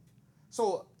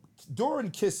 so during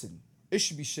kissing, it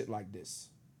should be shit like this.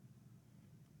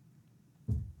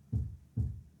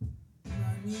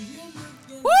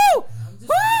 Woo!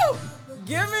 Woo!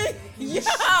 Give me, yo,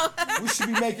 We should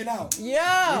be making out.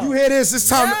 yo. You hear this? It's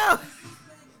time. Yo.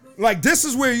 Like this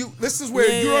is where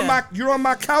Yeah. you're on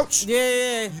my couch.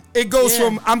 Yeah, It goes Yeah.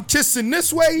 from I'm kissing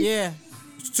this way yeah,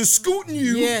 to scooting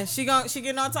you. yeah. She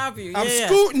getting on top of you. I'm yeah,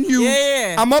 scooting you.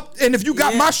 Yeah, I'm up, and if you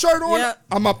got Yeah. my shirt on, Yeah.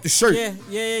 I'm up the shirt.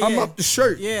 Yeah. I'm up the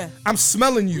shirt. Yeah. I'm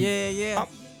smelling you. Yeah.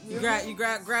 You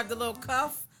grab the little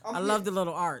cuff. I love the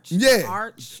little arch. Yeah.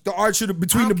 Arch. The arch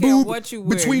between I the don't care boob, what you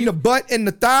wear. between the butt and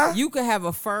the thigh. You could have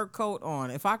a fur coat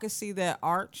on. If I could see that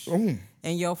arch and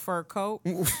your fur coat,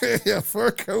 Yeah,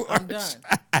 fur coat. I'm done.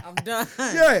 I'm done.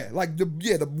 Yeah, like the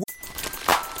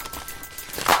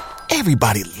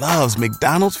Everybody loves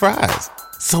McDonald's fries.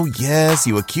 So yes,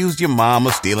 you accused your mom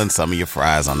of stealing some of your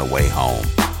fries on the way home.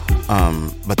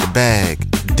 But the bag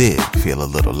did feel a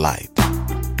little light.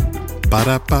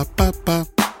 Ba-da-ba-ba-ba.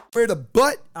 where the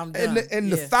butt I'm and done.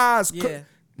 the Yeah. thighs. Yeah.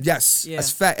 Yes, Yeah.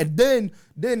 that's fat. And then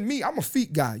me, I'm a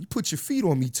feet guy. You put your feet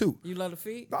on me too. You love the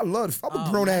feet? I love the. I'm a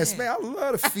Oh, grown ass man. man. I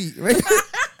love the feet, man.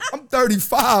 I'm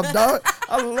 35, dog.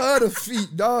 I love the feet,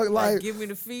 dog. Like, Give me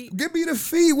the feet. give me the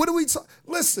feet. What are we talking?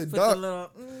 Listen, Put dog. the little.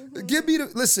 Give me the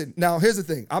listen. Now here's the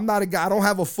thing. I'm not a guy. I don't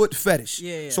have a foot fetish.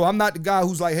 Yeah. So I'm not the guy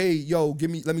who's like, hey, yo,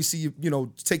 let me see you.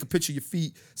 Take a picture of your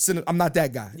feet. I'm not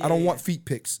that guy. I don't Yeah. want feet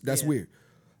pics. That's Yeah. weird.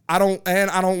 I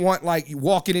don't want like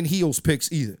walking in heels pics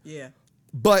either. Yeah.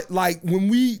 But like when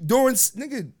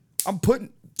nigga, I'm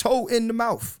putting toe in the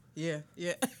mouth. Yeah.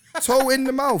 Toe in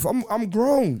the mouth. I'm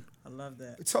grown. I love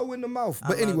that. Toe in the mouth.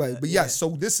 But love anyway, that, but yeah. yes. So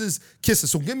this is kissing.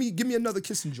 So give me another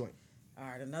kissing joint. All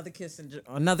right, another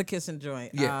kissing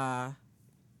joint. Yeah.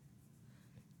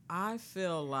 I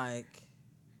feel like.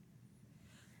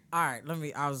 All right,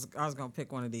 I was gonna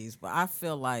pick one of these, but I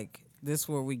feel like this is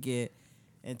where we get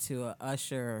into a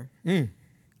Usher.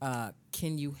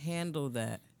 Can you handle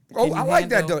that? Oh, Can you I like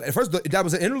that handle- though. At first, that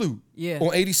was an interlude. Yeah.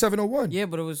 On 8701. Yeah,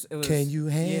 but it was. Can you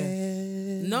yeah.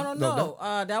 handle? No.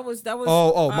 That was.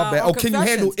 Oh, my bad. on Oh, can you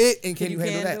handle Confessions. it and can you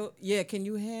handle that? Yeah, can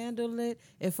you handle it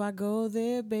if I go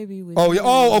there, baby? With Oh yeah. you?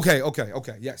 Oh,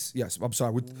 okay. Yes. I'm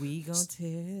sorry. We gon'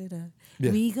 tear it up.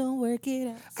 Yeah. We gon' work it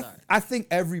out. Sorry. I think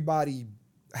everybody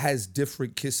has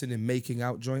different kissing and making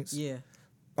out joints. Yeah.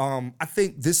 I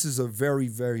think this is a very,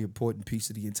 very important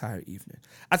piece of the entire evening.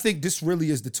 I think this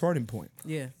really is the turning point.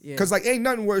 Yeah. Because like ain't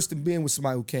nothing worse than being with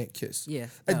somebody who can't kiss. Yeah.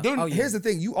 And No. then here's the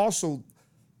thing. You also,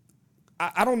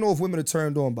 I don't know if women are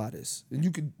turned on by this, and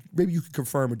maybe you could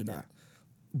confirm or deny.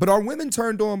 But are women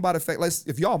turned on by the fact,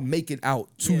 if y'all make it out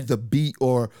to the beat,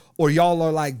 or y'all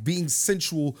are like being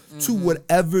sensual to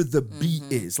whatever the beat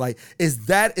is? Like, is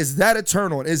that a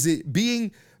turn on? Is it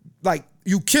being like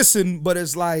you kissing, but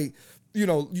it's like, you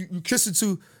know, you kissing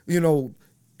to, you know,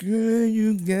 girl,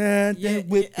 you got that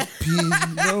with the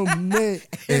Pinot man.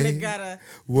 And it gotta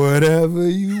whatever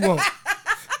you want.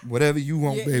 Whatever you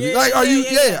want, baby. Like, are you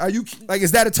like,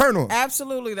 is that a turn on?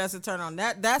 Absolutely, that's a turn on.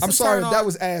 That's. I'm sorry if that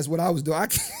was ass what I was doing. I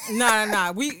can't.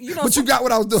 Nah. But you got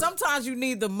what I was doing. Sometimes you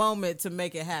need the moment to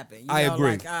make it happen. You know, I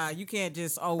agree. Like, you can't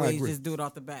just always just do it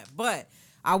off the bat. But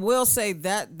I will say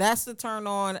that's the turn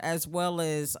on, as well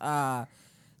as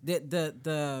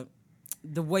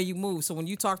the way you move. So when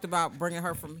you talked about bringing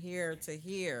her from here to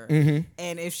here,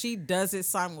 and if she does it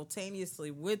simultaneously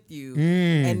with you,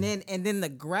 and then the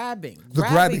grabbing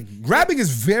is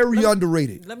very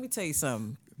underrated. Let me tell you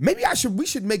something. Maybe we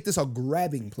should make this a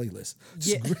grabbing playlist.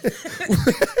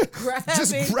 Grabbing,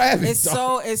 just grabbing.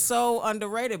 It's so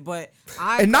underrated, but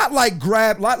not like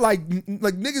grab, not like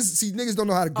niggas. See, niggas don't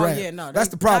know how to grab. Oh yeah, no, that's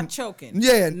the problem. Not choking.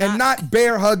 Yeah, and not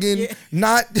bear hugging,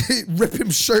 not ripping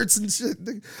shirts and shit.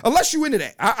 Unless you into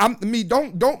that,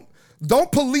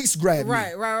 don't police grab me.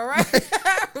 Right.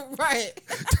 Right.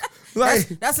 Like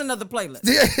that's another playlist.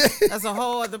 Yeah. That's a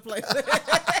whole other playlist.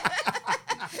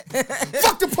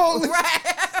 Fuck the police. Right.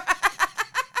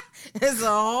 It's a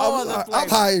whole other playlist. I'm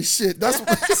high as shit. That's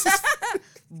what.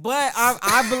 But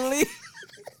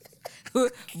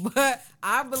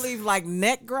I believe like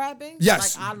neck grabbing.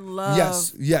 Yes. Like I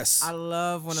love. Yes. I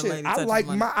love when a lady I touches like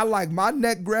my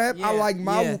neck grab. Yeah, I like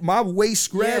my waist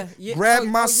grab. Yeah. Grab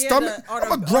my stomach.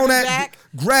 I'm a grown ass.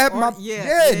 Grab my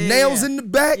nails in the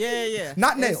back. Yeah.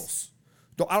 Not nails.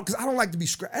 Because I don't like to be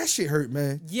scratched. That shit hurt,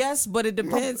 man. Yes, but it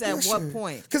depends at what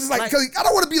point. Because it's like, cause I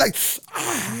don't want to be like,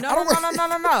 No. I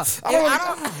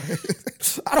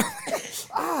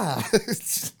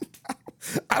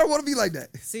don't want to be like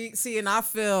that. See, and I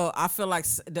feel like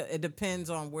it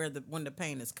depends on when the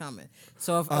pain is coming.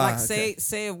 So if say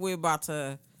if we're about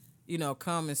to, you know,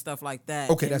 come and stuff like that.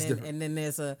 Okay, and that's then, different. And then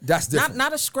there's that's different.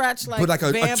 Not a scratch like, but like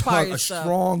a vampire tug, a stuff.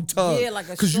 strong tug. Yeah, like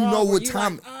a because you know what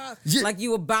time. Like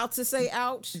you about to say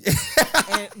ouch,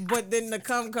 but then the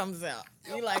cum comes out.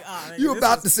 You like, oh, you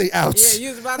about to say ouch. Yeah, you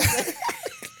was about to say.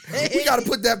 We got to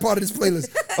put that part of this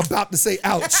playlist. About to say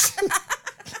ouch.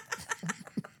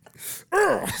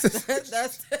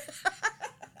 That's.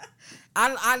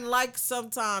 I like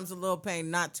sometimes a little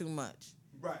pain, not too much.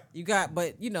 Right.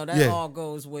 But you know that all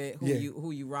goes with who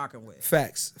you rocking with.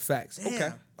 Facts.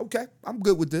 Damn. Okay. I'm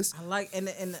good with this. I like and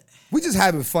we just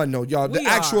having fun though, y'all. The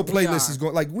actual playlist is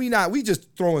going like we just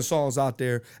throwing songs out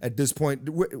there at this point.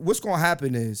 What's gonna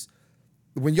happen is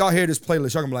when y'all hear this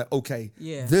playlist, y'all gonna be like, okay,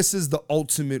 this is the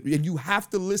ultimate, and you have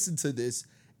to listen to this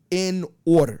in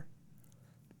order.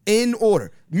 In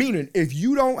order. Meaning, if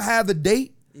you don't have a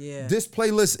date, this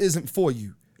playlist isn't for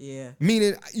you. Yeah.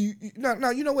 Meaning, you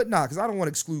know what? Nah, because I don't want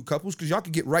to exclude couples, because y'all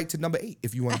can get right to number 8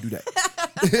 if you want to do that.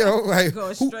 You know, like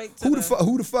go straight to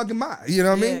who the fuck am I? You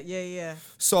know what I mean? Yeah.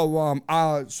 So we're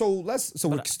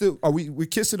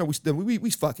kissing, or we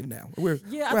fucking now?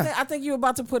 I think you were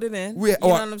about to put it in. You know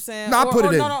what I'm saying? No, I put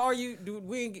it in. No, or you do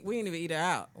we ain't even eat her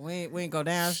out. We ain't go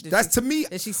down. To me.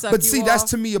 Did she suck but you see, off? that's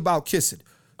to me about kissing.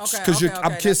 Okay,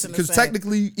 I'm kissing. Because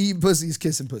technically, eating pussy is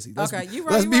kissing pussy. You right.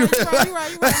 Let's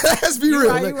be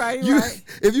real. You right.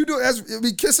 If you do,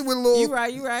 be kissing with a little. You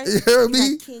right. You hear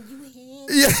me? Can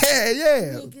you handle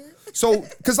Yeah. So,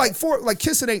 because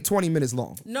kissing ain't 20 minutes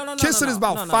long. No. Kissing is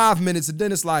about 5 minutes, and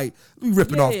then it's like we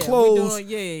ripping off clothes.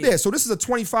 So this is a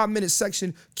 25-minute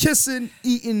section. Kissing,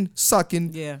 eating,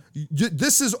 sucking. Yeah.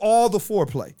 This is all the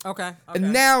foreplay. Okay.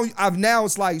 And now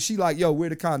it's like she like, yo, where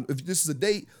the condom? If this is a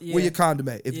date, where your condom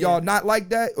at? If y'all not like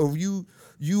that, or if you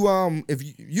got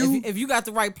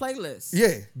the right playlist,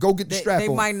 go get the strap on.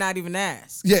 They might not even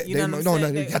ask. Yeah, they got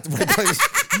the right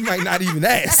playlist. You might not even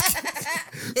ask.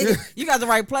 You got the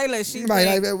right playlist. She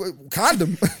might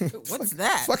condom. What's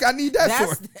that? Fuck, I need that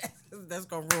for. That's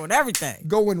gonna ruin everything.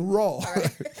 Going raw.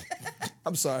 Right.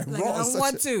 I'm sorry. Like, raw. I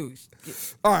want to.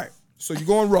 All right, so you're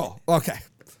going raw. Okay,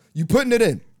 you putting it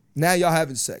in. Now y'all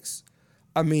having sex.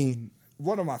 I mean,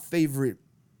 one of my favorite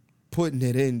putting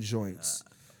it in joints.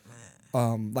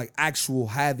 Like actual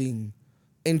having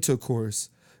intercourse,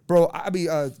 bro. I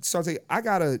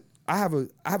have a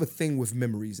thing with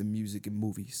memories and music and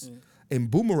movies. In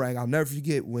Boomerang, I'll never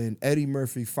forget when Eddie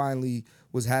Murphy finally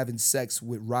was having sex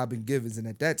with Robin Givens, and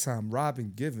at that time,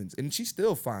 Robin Givens, and she's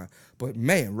still fine, but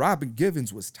man, Robin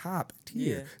Givens was top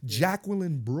tier.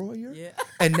 Jacqueline Breuer,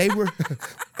 and they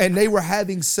were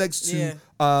having sex to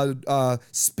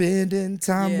spending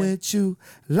time with you,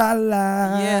 la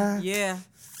la. Yeah.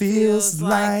 feels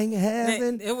like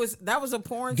heaven. That was a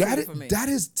porn That tune is, for me. that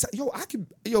is,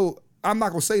 I'm not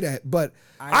gonna say that, but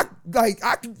man.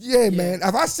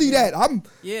 If I see that, I'm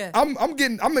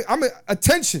getting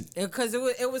attention. Because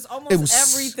it was almost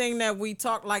everything that we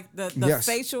talked, like the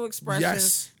facial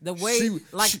expressions, the way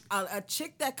a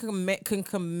chick that can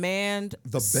command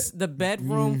the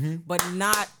bedroom, but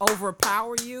not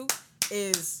overpower you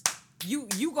is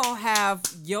you gonna have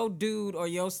your dude or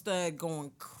your stud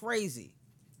going crazy.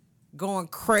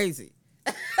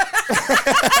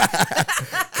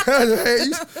 Man,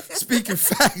 you speaking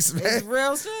facts, man. It's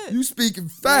real shit. You speaking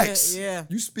facts. Yeah.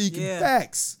 You speaking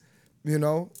facts. You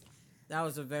know. That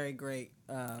was a very great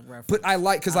reference. But I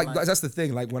like, because that's the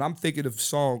thing. Like when I'm thinking of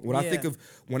when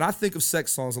I think of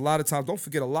sex songs, a lot of times, don't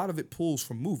forget, a lot of it pulls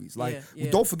from movies. Like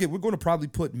don't forget, we're going to probably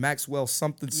put Maxwell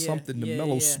something, the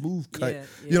mellow smooth cut.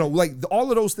 You know, like all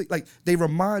of those things. Like they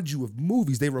remind you of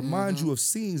movies. They remind you of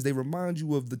scenes. They remind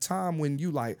you of the time when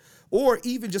you like, or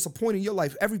even just a point in your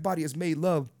life. Everybody has made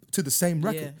love to the same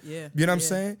record. You know what I'm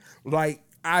saying? Like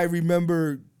I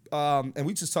remember, and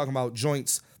we just talking about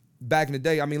joints. Back in the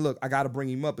day, I mean, look, I got to bring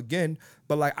him up again,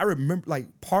 but like I remember,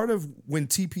 like part of when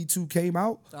TP2 came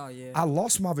out, I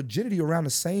lost my virginity around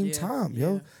the same time,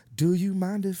 yo. Do you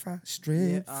mind if I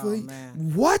stray for you?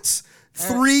 What?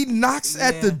 3 knocks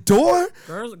at the door?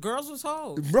 Girls was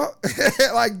hoes, bro.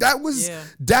 Like that was,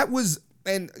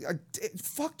 and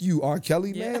fuck you, R.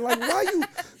 Kelly, man. Like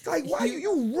why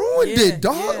you ruined it,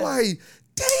 dog? Like.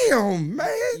 Damn, man.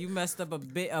 You messed up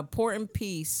a important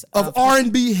piece of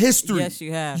R&B history. Yes,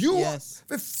 you have.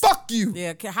 Fuck you.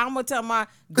 Yeah, how am I tell my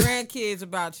grandkids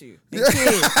about you? And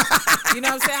kids. You know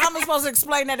what I'm saying? How am I supposed to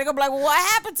explain that? They're going to be like, well, what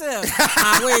happened to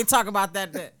him? We ain't talking about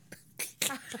that.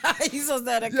 He's so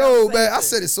sad. Yo, man, I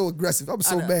said it so aggressive. I'm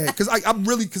so mad. Because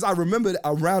I remember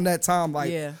around that time,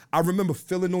 like, I remember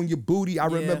feeling on your booty. I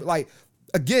remember, like,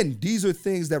 again, these are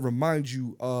things that remind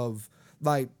you of,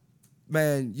 like,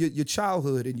 man, your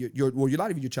childhood and you're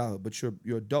not even your childhood, but your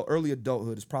early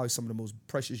adulthood is probably some of the most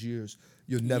precious years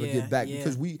you'll never get back.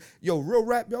 Because real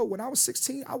rap, when I was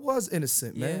 16, I was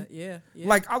innocent, man.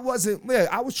 Like I wasn't,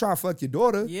 I was trying to fuck your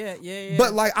daughter.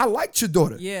 But like I liked your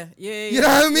daughter. You know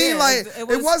what I mean? Like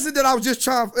it wasn't that I was just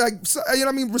trying, like, you know what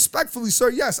I mean? Respectfully, sir,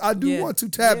 yes, I do want to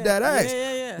tap that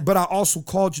ass. But I also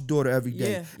called your daughter every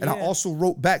day. And I also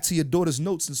wrote back to your daughter's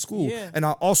notes in school. And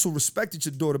I also respected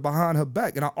your daughter behind her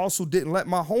back. And I also didn't let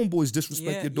my homeboys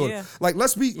disrespect your daughter. Like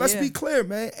let's be clear,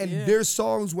 man. And there's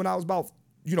songs when I was about,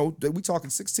 we talking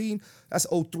 16, that's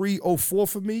 03, 04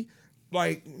 for me.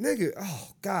 Like, nigga,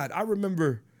 oh God, I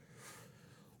remember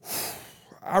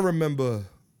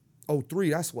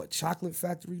 03, that's what, Chocolate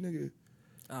Factory, nigga?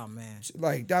 Oh man.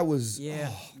 Like that was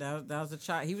that was a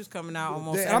child. He was coming out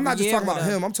almost every I'm not just year talking about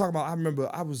him. I'm talking about, I remember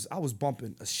I was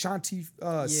bumping Ashanti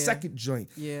second joint.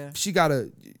 She got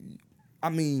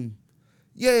man,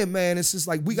 it's just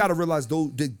like we gotta realize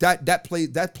though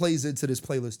that plays into this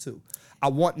playlist too. I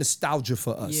want nostalgia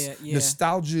for us.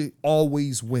 Nostalgia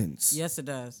always wins. Yes, it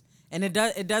does. And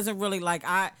it doesn't really, like,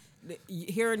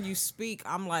 hearing you speak,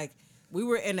 I'm like, we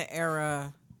were in an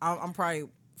era, I'm probably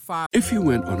 5. If you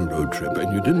went on a road trip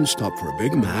and you didn't stop for a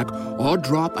Big Mac or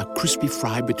drop a crispy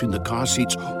fry between the car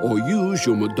seats or use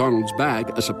your McDonald's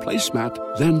bag as a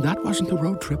placemat, then that wasn't a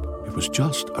road trip. It was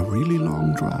just a really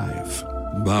long drive.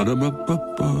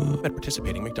 Ba-da-ba-ba-ba. At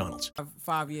participating McDonald's.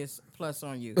 5 years plus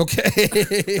on you.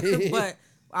 Okay. But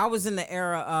I was in the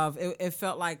era of, it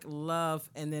felt like love,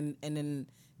 and then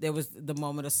there was the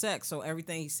moment of sex. So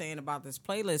everything he's saying about this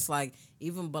playlist, like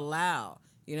even Bilal,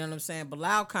 you know what I'm saying?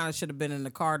 Bilal kind of should have been in the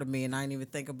car to me, and I didn't even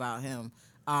think about him.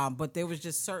 But there was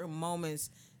just certain moments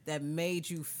that made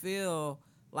you feel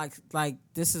like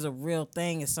this is a real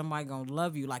thing and somebody gonna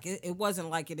love you. Like it wasn't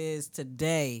like it is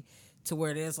today, to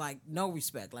where there's like no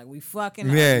respect, like we fucking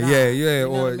you know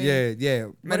what I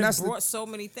mean? But it brought so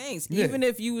many things. Even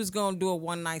if you was gonna do a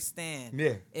one night stand,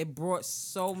 it brought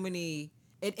so many.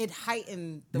 It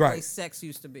heightened the way sex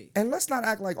used to be. And let's not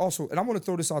act like also, and I want to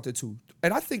throw this out there too,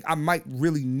 and I think I might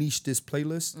really niche this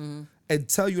playlist and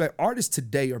tell you that artists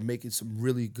today are making some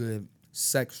really good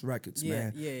sex records,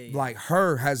 man. Like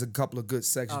Her has a couple of good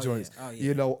sex joints.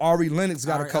 You know, Ari Lennox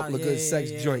got a couple of good sex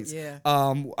joints.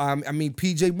 I mean,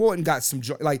 PJ Morton got some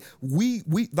joints. Like we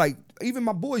like even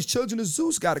my boys, Children of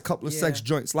Zeus, got a couple of sex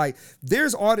joints. Like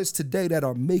there's artists today that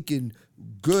are making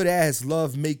good ass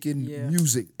love making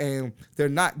music, and they're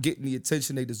not getting the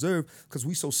attention they deserve because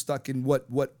we so stuck in what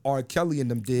R. Kelly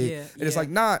and them did. And it's like,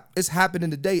 nah, it's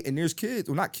happening today, and there's kids,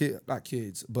 well, not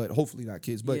kids, but hopefully not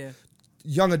kids, but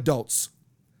young adults,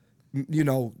 you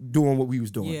know, doing what we was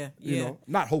doing. You know,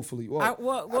 not hopefully.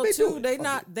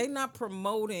 They not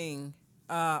promoting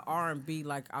R&B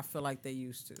like I feel like they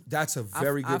used to. That's a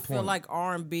very good I point. feel like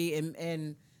R&B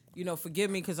and you know, forgive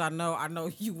me because I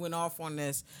know you went off on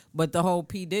this, but the whole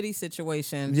P. Diddy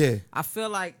situation, Yeah. I feel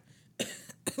like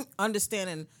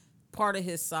understanding part of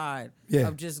his side Yeah.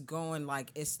 of just going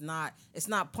like it's not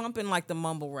pumping like the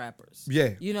mumble rappers.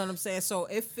 Yeah. You know what I'm saying? So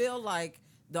it feel like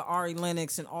the Ari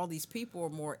Lennox and all these people are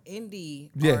more indie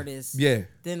Yeah, artists yeah.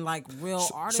 than like real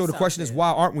artists. So the out question is, there.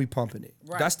 why aren't we pumping it?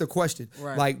 Right. That's the question.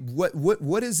 Right. Like,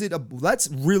 what is it? Let's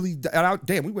really.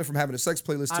 Damn, we went from having a sex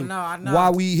playlist to I know.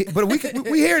 why but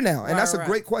we here now, and that's a Right.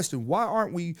 great question. Why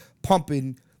aren't we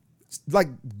pumping like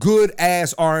good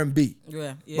ass R&B?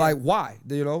 Yeah. Like why?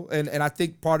 You know, and I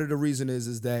think part of the reason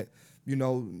is that you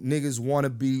know niggas want to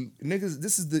be niggas.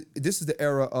 This is the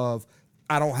era of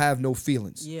I don't have no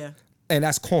feelings. Yeah. And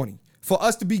that's corny. For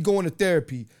us to be going to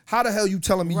therapy, how the hell you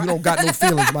telling me you don't got no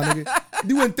feelings, my nigga?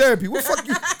 You in therapy. What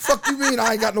fuck you mean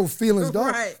I ain't got no feelings,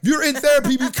 dog? Right. You're in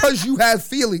therapy because you have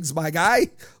feelings, my guy.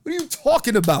 What are you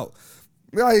talking about?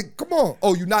 Like, come on.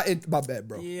 Oh, you're not in my bad,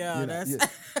 bro. Yeah, You're not-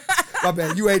 that's my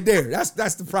bad. You ain't there.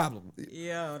 That's the problem.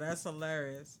 Yo, that's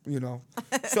hilarious. You know.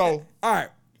 So, all right.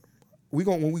 We're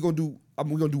gonna do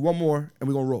one more and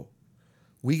we're gonna roll.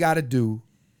 We gotta do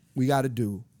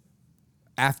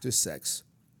after sex,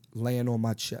 laying on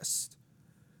my chest.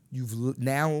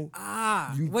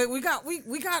 Wait, we got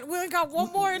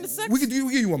one more in the sex. We'll give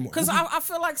you one more. Because I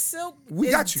feel like Silk We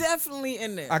is got you. definitely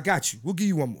in there. I got you. We'll give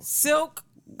you one more. Silk,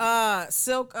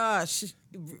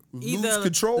 either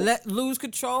lose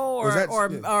control Was that-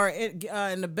 or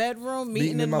in the bedroom,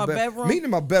 meeting in my bedroom. Meeting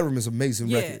in my bedroom is an amazing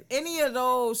Yeah, record. any of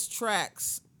those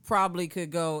tracks probably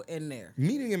could go in there.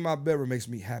 Meeting in my bedroom makes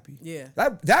me happy. Yeah.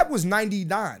 That was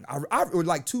 99. I or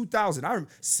like 2000. I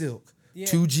remember Silk. Yeah.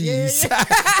 2 G's. Yeah,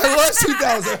 It was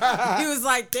 2000. He was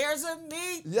like, "There's a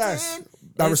meeting." Yes.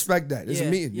 I respect that. It's a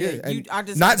meeting. Yeah. And I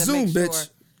just not had to Zoom, make sure. bitch.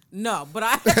 No, but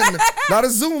I Not a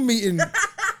Zoom meeting.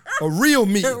 A real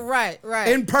meeting. right.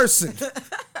 In person.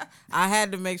 I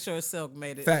had to make sure Silk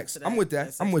made it. Facts. into I'm with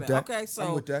that. I'm with that. Okay, so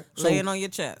I'm with that. So, laying on your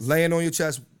chest. Laying on your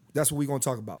chest. That's what we're going to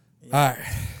talk about. All right.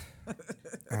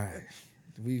 All right.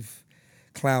 We've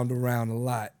clowned around a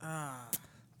lot.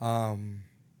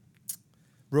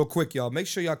 Real quick, y'all. Make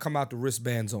sure y'all come out to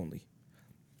Wristbands Only.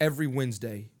 Every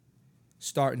Wednesday,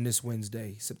 starting this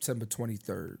Wednesday, September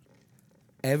 23rd.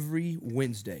 Every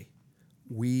Wednesday,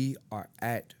 we are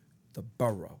at the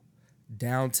Borough,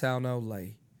 downtown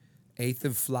LA, 8th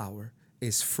and Flower.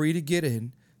 It's free to get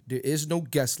in. There is no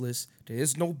guest list. There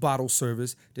is no bottle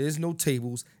service. There is no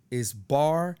tables. It's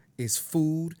bar, it's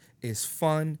food, it's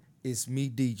fun, it's me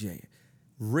DJing.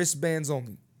 Wristbands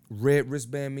only. Red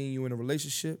wristband mean you in a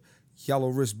relationship. Yellow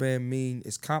wristband mean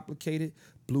it's complicated.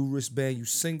 Blue wristband, you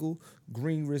single.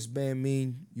 Green wristband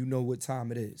mean you know what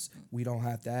time it is. We don't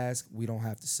have to ask. We don't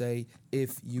have to say.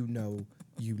 If you know,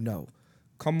 you know.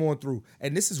 Come on through.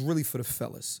 And this is really for the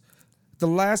fellas. The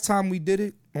last time we did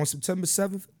it, on September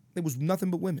 7th, there was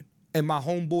nothing but women. And my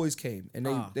homeboys came, and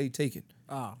they take it.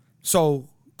 So,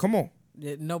 come on.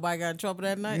 Nobody got in trouble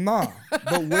that night? Nah,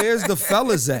 but where's the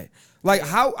fellas at? Like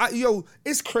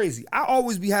it's crazy. I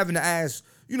always be having to ask,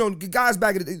 guys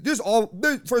back in the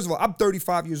day, first of all, I'm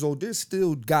 35 years old. There's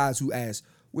still guys who ask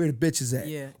where the bitches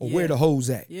at where the hoes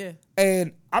at. Yeah.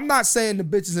 And I'm not saying the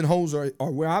bitches and hoes are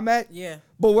where I'm at. Yeah.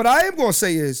 But what I am going to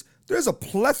say is there's a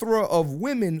plethora of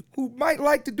women who might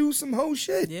like to do some hoe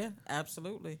shit. Yeah,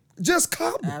 absolutely. Just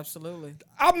come. Absolutely.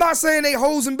 I'm not saying they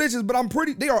hoes and bitches,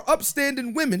 but they are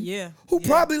upstanding women who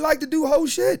probably like to do hoe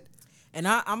shit. And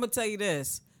I'm gonna tell you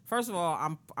this. First of all,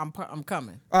 I'm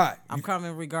coming. All right. I'm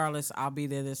coming regardless. I'll be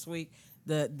there this week.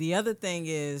 The other thing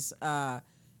is,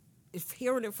 if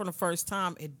hearing it for the first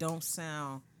time, it don't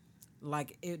sound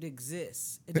like it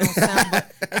exists.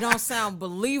 It don't sound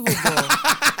believable.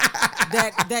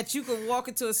 that you can walk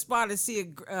into a spot and see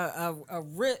it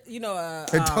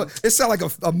sound like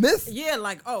a myth. Yeah,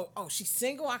 like oh she's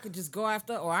single. I could just go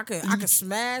after, or I could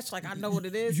smash. Like I know what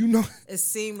it is. It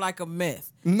seemed like a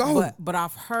myth. No, but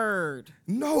I've heard.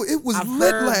 No, it was I've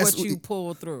lit heard last what week. you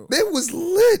pulled through. It was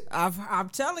lit. I'm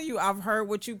telling you, I've heard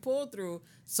what you pulled through.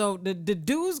 So the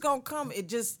dude's gonna come. It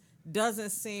just doesn't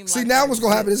seem. See, like now what's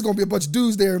gonna happen? There's gonna be a bunch of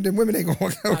dudes there, and then women ain't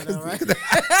gonna come. I know, right?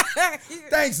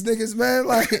 Thanks, niggas, man.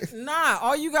 Like, nah,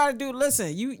 all you gotta do.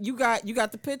 Listen, you got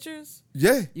the pictures.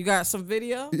 Yeah. You got some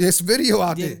video. It's video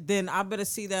out there. Then I better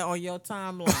see that on your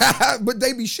timeline. But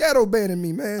they be shadow banning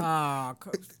me, man.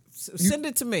 Send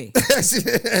it to me.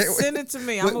 Send it to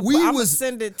me. I'm gonna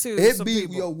send it to some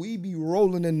people. We be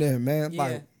rolling in there, man. Yeah.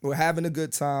 Like we're having a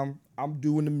good time. I'm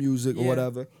doing the music or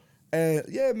whatever. And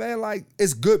yeah, man, like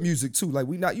it's good music too. Like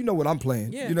you know what I'm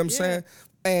playing. Yeah, you know what I'm saying?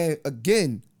 And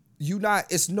again,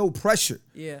 it's no pressure.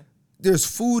 Yeah. There's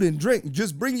food and drink.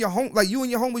 Just bring your home, like you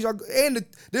and your homies, and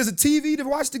there's a TV to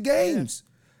watch the games.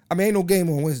 I mean, ain't no game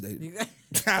on Wednesday.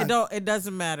 It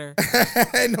doesn't matter.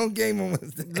 Ain't no game on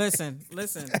Wednesday.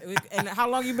 Listen. And how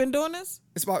long you been doing this?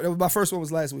 My first one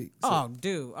was last week. So. Oh,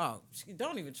 dude. Oh,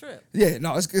 don't even trip. Yeah,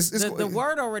 no, it's The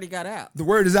word already got out. The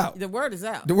word is out. The word is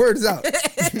out. The word is out.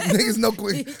 Niggas know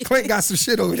Clint got some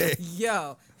shit over there.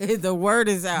 Yo, the word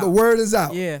is out. The word is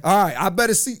out. Yeah. All right. I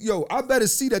better see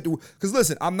that. Because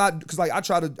listen, I'm not, because like I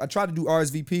try to do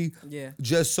RSVP. Yeah.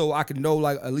 Just so I can know,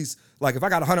 like, at least, like if I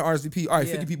got 100 RSVP, all right,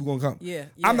 50 people gonna come. Yeah.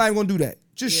 I'm not even gonna do that.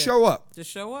 Just show up. Just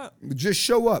show up. Just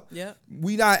show up. Yeah.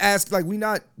 We not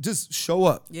just show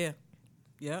up. Yeah.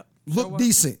 Yeah. Look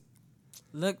decent.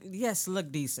 Look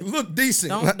decent. Look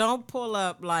decent. Don't pull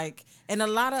up like, and a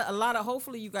lot of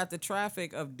hopefully you got the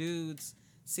traffic of dudes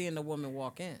seeing the woman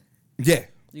walk in. Yeah.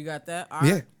 You got that?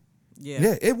 Yeah. Right. Yeah.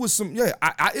 Yeah, it was some. Yeah,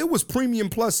 it was premium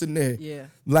plus in there. Yeah.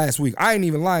 Last week, I ain't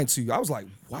even lying to you. I was like,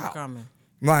 wow. I'm coming.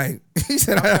 Like he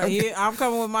said, I'm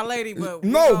coming with my lady, but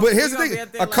but here's the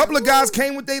thing: a couple of guys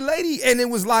came with their lady, and it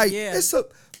was like, it's a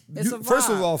first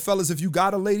of all, fellas, if you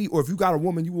got a lady or if you got a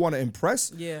woman you want to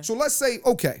impress, So let's say,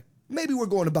 okay, maybe we're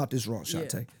going about this wrong,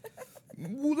 Shantae.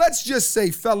 Well, let's just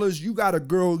say, fellas, you got a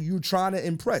girl you trying to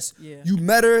impress. Yeah. You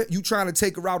met her, you trying to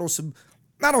take her out on some,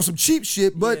 not on some cheap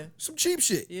shit, but some cheap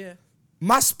shit. Yeah.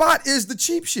 My spot is the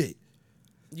cheap shit.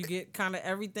 You get kind of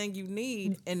everything you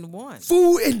need in one.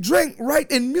 Food and drink, right?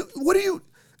 And what do you?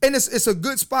 And it's a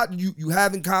good spot. You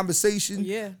having conversation.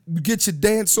 Yeah. You get your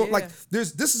dance on. Yeah. Like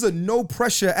this is a no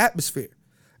pressure atmosphere,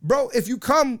 bro. If you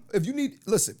need,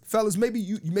 listen, fellas. Maybe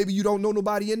you don't know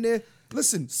nobody in there.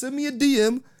 Listen, send me a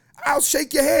DM. I'll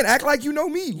shake your hand. Act like you know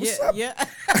me. What's up? Yeah.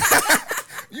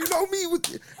 You know me.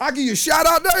 I'll give you a shout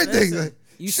out and everything.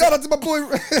 Listen, shout out to my boy.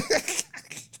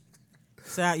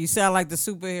 You sound like the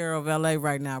superhero of LA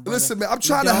right now, brother. Listen, man, I'm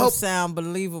trying to help. You don't sound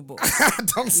believable.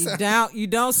 You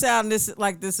don't sound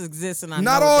like this exists, and I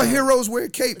not know all that. heroes wear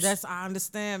capes. I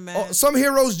understand, man. Some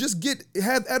heroes just eat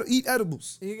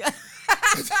edibles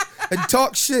and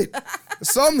talk shit.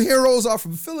 Some heroes are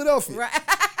from Philadelphia. Right.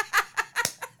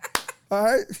 All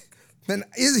right. Then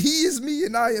he is me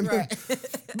and I am him.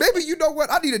 Maybe you know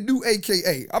what? I need a new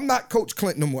AKA. I'm not Coach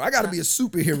Clint no more. I got to be a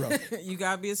superhero. You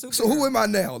got to be a superhero. So who am I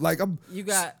now? Like You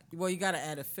got to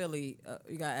add a Philly.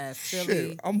 You got to add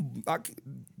Philly. Shit,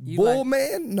 Bull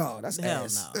man? No, that's hell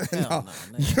ass. No.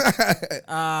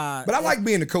 But I like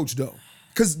being a coach though,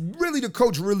 because really the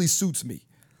coach really suits me,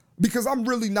 because I'm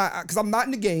really not. Because I'm not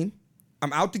in the game.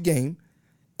 I'm out the game,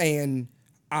 and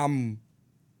I'm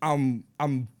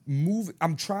moving.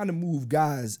 I'm trying to move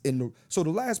guys so the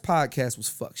last podcast was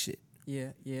fuck shit.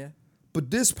 Yeah.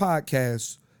 But this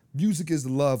podcast, Music is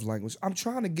the Love Language, I'm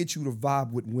trying to get you to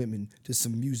vibe with women to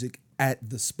some music at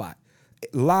the spot.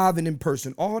 Live and in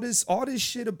person. All this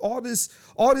shit, all this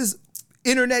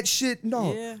internet shit.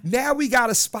 No. Yeah. Now we got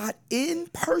a spot in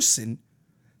person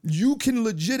you can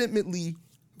legitimately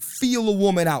feel a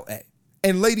woman out at.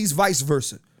 And ladies, vice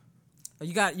versa.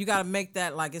 You got to make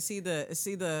that like it's either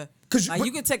like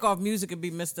you can take off music and be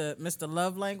Mr.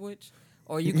 Love Language,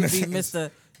 or you can be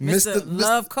Mr.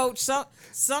 Love Coach.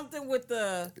 Something with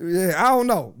the I don't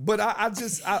know, but I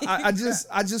just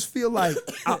feel like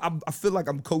I feel like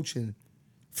I'm coaching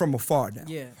from afar now.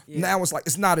 Yeah. Now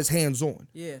it's not as hands on.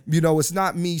 Yeah. It's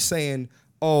not me saying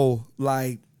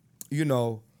it's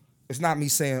not me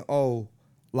saying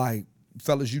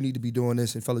fellas, you need to be doing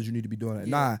this, and fellas, you need to be doing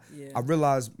that. Yeah. I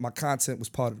realized my content was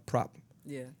part of the problem.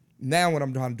 Yeah. Now what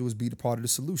I'm trying to do is be the part of the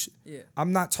solution. Yeah.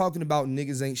 I'm not talking about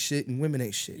niggas ain't shit and women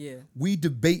ain't shit. Yeah. We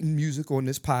debating music on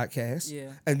this podcast.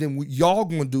 Yeah. And then what y'all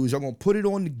gonna do is y'all gonna put it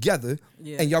on together,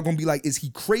 and y'all gonna be like, is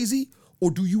he crazy or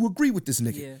do you agree with this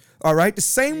nigga? Yeah. All right? The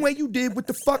same way you did with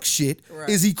the fuck shit. Right.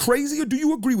 Is he crazy or do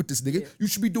you agree with this nigga? Yeah. You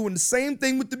should be doing the same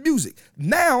thing with the music.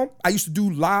 Now, I used to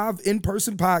do live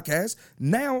in-person podcasts.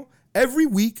 Now, every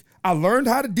week, I learned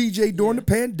how to DJ during the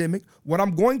pandemic. What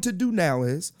I'm going to do now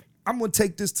is I'm going to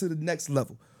take this to the next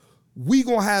level. We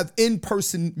going to have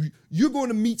in-person, you're going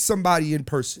to meet somebody in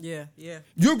person. Yeah.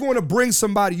 You're going to bring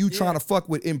somebody you trying to fuck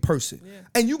with in person. Yeah.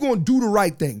 And you're going to do the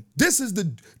right thing. This is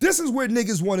where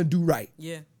niggas want to do right.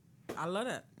 Yeah. I love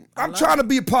that. I'm trying to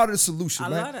be a part of the solution, I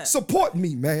man. love that. Support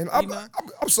me, man.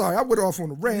 I'm sorry, I went off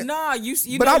on a rant. No,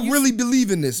 but I really believe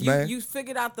in this, man. You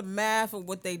figured out the math of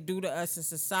what they do to us in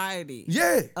society.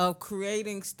 Yeah. Of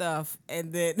creating stuff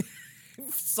and then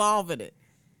solving it.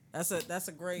 That's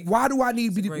a great. Why do I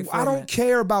need to be? I don't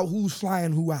care about who's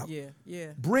flying who out. Yeah.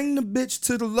 Bring the bitch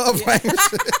to the love language.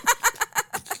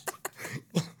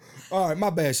 All right, my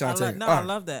bad, Shantae. I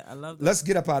love that. Let's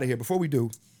get up out of here. Before we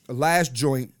do, A last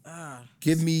joint.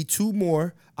 Give me 2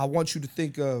 more. I want you to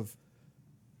think of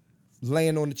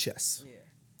laying on the chest. Yeah.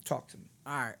 Talk to me.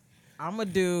 All right. I'm going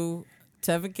to do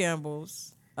Tevin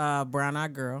Campbell's Brown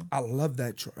Eyed Girl. I love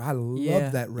that. I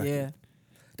love that record. Yeah.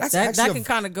 That's that can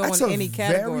kind of go in any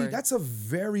category. That's a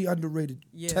very underrated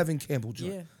Tevin Campbell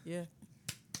joint. Yeah.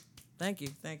 Thank you.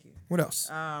 What else?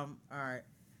 All right.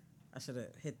 I should have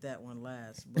hit that one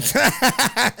last.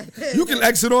 But You can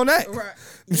exit on that. right.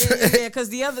 Yeah. Because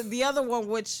the other one,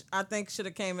 which I think should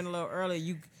have came in a little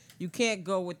earlier, you can't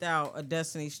go without a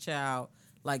Destiny's Child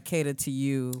like Cater to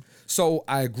You. So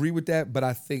I agree with that, but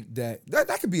I think that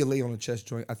could be a lay on the chest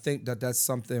joint. I think that's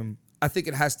something. I think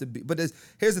it has to be. But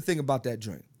here's the thing about that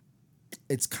joint.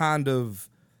 It's kind of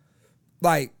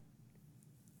like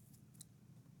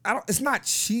it's not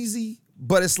cheesy,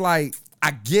 but it's like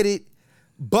I get it.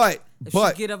 But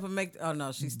she get up and make. Oh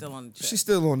no, she's still on the chest. She's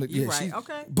still on the. You're yeah, right.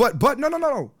 Okay. But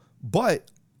no.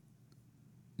 But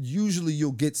usually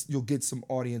you'll get some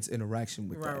audience interaction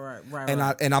with that.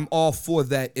 Right. And I'm all for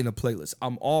that in a playlist.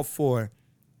 I'm all for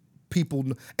people.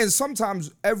 And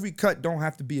sometimes every cut don't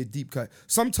have to be a deep cut.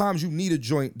 Sometimes you need a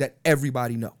joint that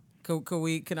everybody know.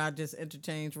 Can I just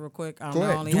interchange real quick? I Go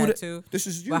ahead. only Do had it. 2. This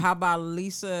is you. But how about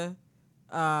Lisa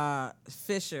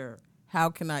Fisher?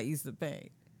 How Can I Ease the Pain?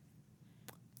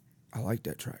 I like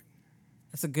that track.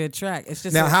 It's a good track. It's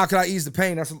just now, how can I ease the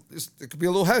pain? It could be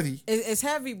a little heavy. It's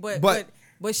heavy, but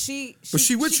she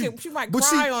might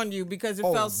cry on you because it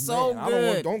felt so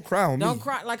good. Don't cry on me. Don't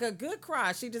cry like a good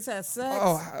cry. She just had sex.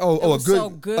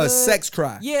 A sex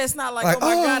cry. Yeah, it's not like oh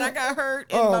my God, I got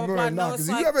hurt. And blah, blah, blah.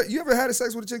 No, you ever had a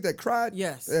sex with a chick that cried?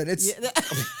 Yes. Yeah,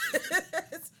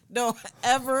 don't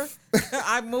ever.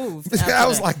 I moved. I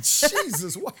was like,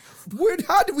 Jesus,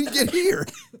 how did we get here?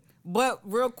 But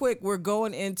real quick, we're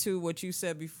going into what you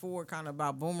said before, kind of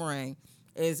about Boomerang,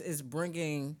 is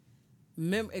bringing.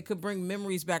 It could bring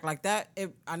memories back like that.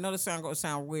 I know this sound gonna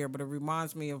sound weird, but it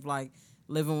reminds me of like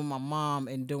living with my mom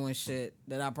and doing shit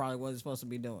that I probably wasn't supposed to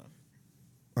be doing.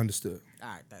 Understood. All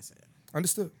right, that's it.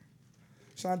 Understood.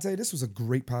 Shantae, this was a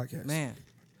great podcast, man.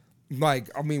 Like,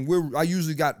 I mean, I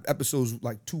usually got episodes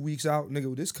like 2 weeks out,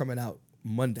 nigga. This coming out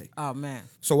Monday. Oh man.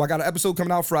 So I got an episode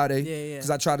coming out Friday. Yeah.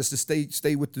 Because I try to stay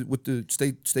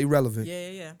relevant.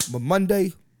 Yeah. But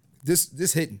Monday,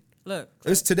 this hitting. Look.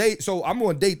 It's today. So I'm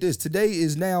gonna date this. Today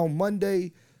is now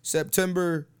Monday,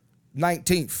 September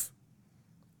 19th.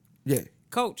 Yeah.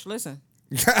 Coach, listen.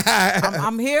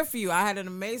 I'm here for you. I had an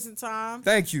amazing time.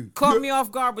 Thank you. Caught me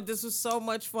off guard, but this was so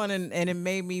much fun, and it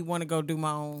made me want to go do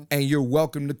my own. And you're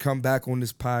welcome to come back on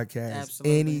this podcast.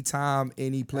 Absolutely. Anytime,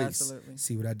 any place. Absolutely.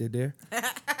 See what I did there? Oh,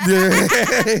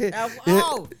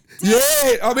 yeah.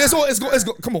 I mean, it's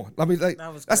go. Come on. I mean, like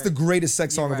that's the greatest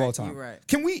sex song You're of all right, time. you're right.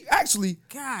 Can we actually?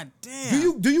 God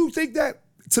damn. Do you think that,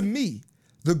 to me,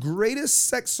 the greatest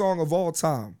sex song of all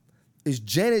time is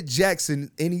Janet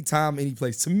Jackson, Anytime,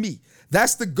 Anyplace? To me,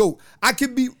 that's the GOAT.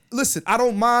 Listen, I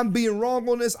don't mind being wrong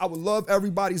on this. I would love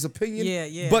everybody's opinion.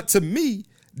 Yeah. But to me,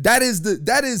 that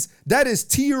is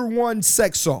tier 1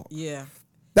 sex song. Yeah.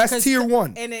 That's tier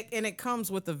 1. And it comes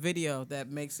with a video that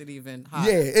makes it even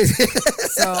higher. Yeah.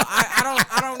 So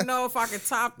I don't know if I could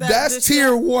top that. That's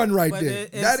tier 1 right there.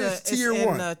 That is tier 1.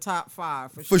 In the top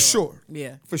 5 for sure. For sure.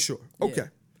 Yeah. For sure. Yeah. Okay.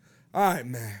 All right,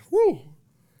 man. Woo.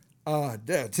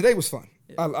 Damn, today was fun.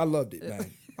 I loved it,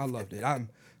 man. I loved it. I'm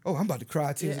about to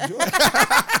cry tears of joy.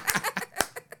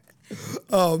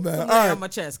 Oh, man. All right. on my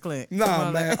chest, Clint.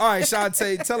 Nah, man. All right,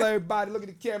 Shantae, tell everybody, look at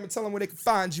the camera, tell them where they can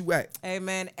find you at. Hey,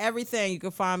 man, everything. You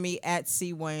can find me at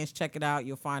C. Wayans. Check it out.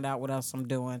 You'll find out what else I'm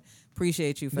doing.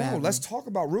 Appreciate you for having me. Let's talk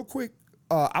about real quick.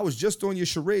 I was just on your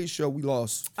charade show. We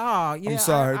lost. Oh, yeah. I'm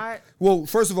sorry. Well,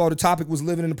 first of all, the topic was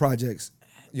living in the projects.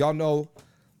 Y'all know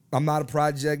I'm not a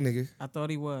project nigga. I thought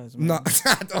he was. Man. No, I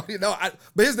thought,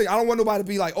 but here's the thing. I don't want nobody to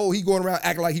be like, oh, he going around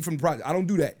acting like he from the project. I don't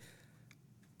do that.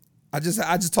 I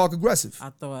just talk aggressive.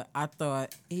 I thought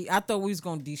we was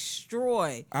gonna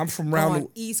destroy. I'm from round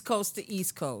East Coast to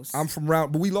East Coast. I'm from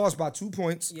round, but we lost by 2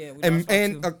 points. Yeah, we and lost by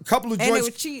 2. A couple of joints. And it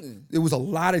was cheating. There was a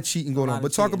lot of cheating going on.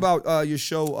 But talk about your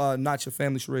show, Not Your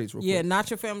Family Charades, real quick. Yeah, Not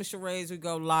Your Family Charades. We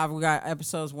go live. We got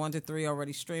episodes 1 to 3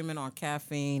 already streaming on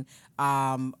Caffeine.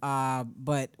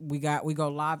 But we go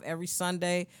live every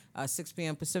Sunday, 6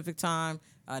 p.m. Pacific time.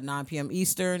 9 p.m.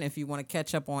 Eastern. If you want to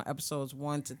catch up on episodes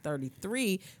 1 to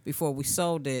 33 before we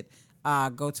sold it,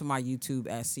 go to my YouTube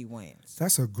at C. Wayans.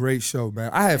 That's a great show, man.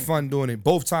 I had fun doing it.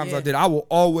 Both times I did. I will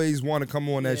always want to come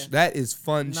on that. That is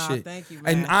fun shit. Thank you,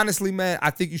 man. And honestly, man, I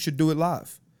think you should do it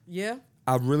live. Yeah?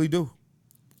 I really do.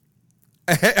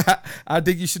 I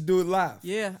think you should do it live.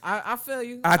 Yeah, I feel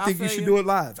you. I think you should do it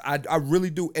live. I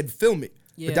really do. And film it.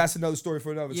 Yeah. But that's another story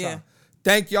for another time.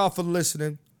 Thank y'all for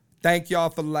listening. Thank y'all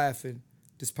for laughing.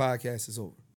 This podcast is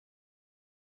over.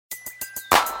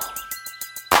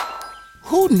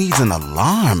 Who needs an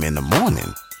alarm in the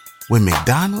morning when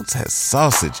McDonald's has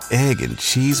sausage, egg, and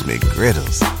cheese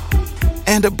McGriddles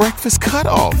and a breakfast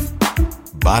cutoff?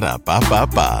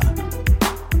 Ba-da-ba-ba-ba.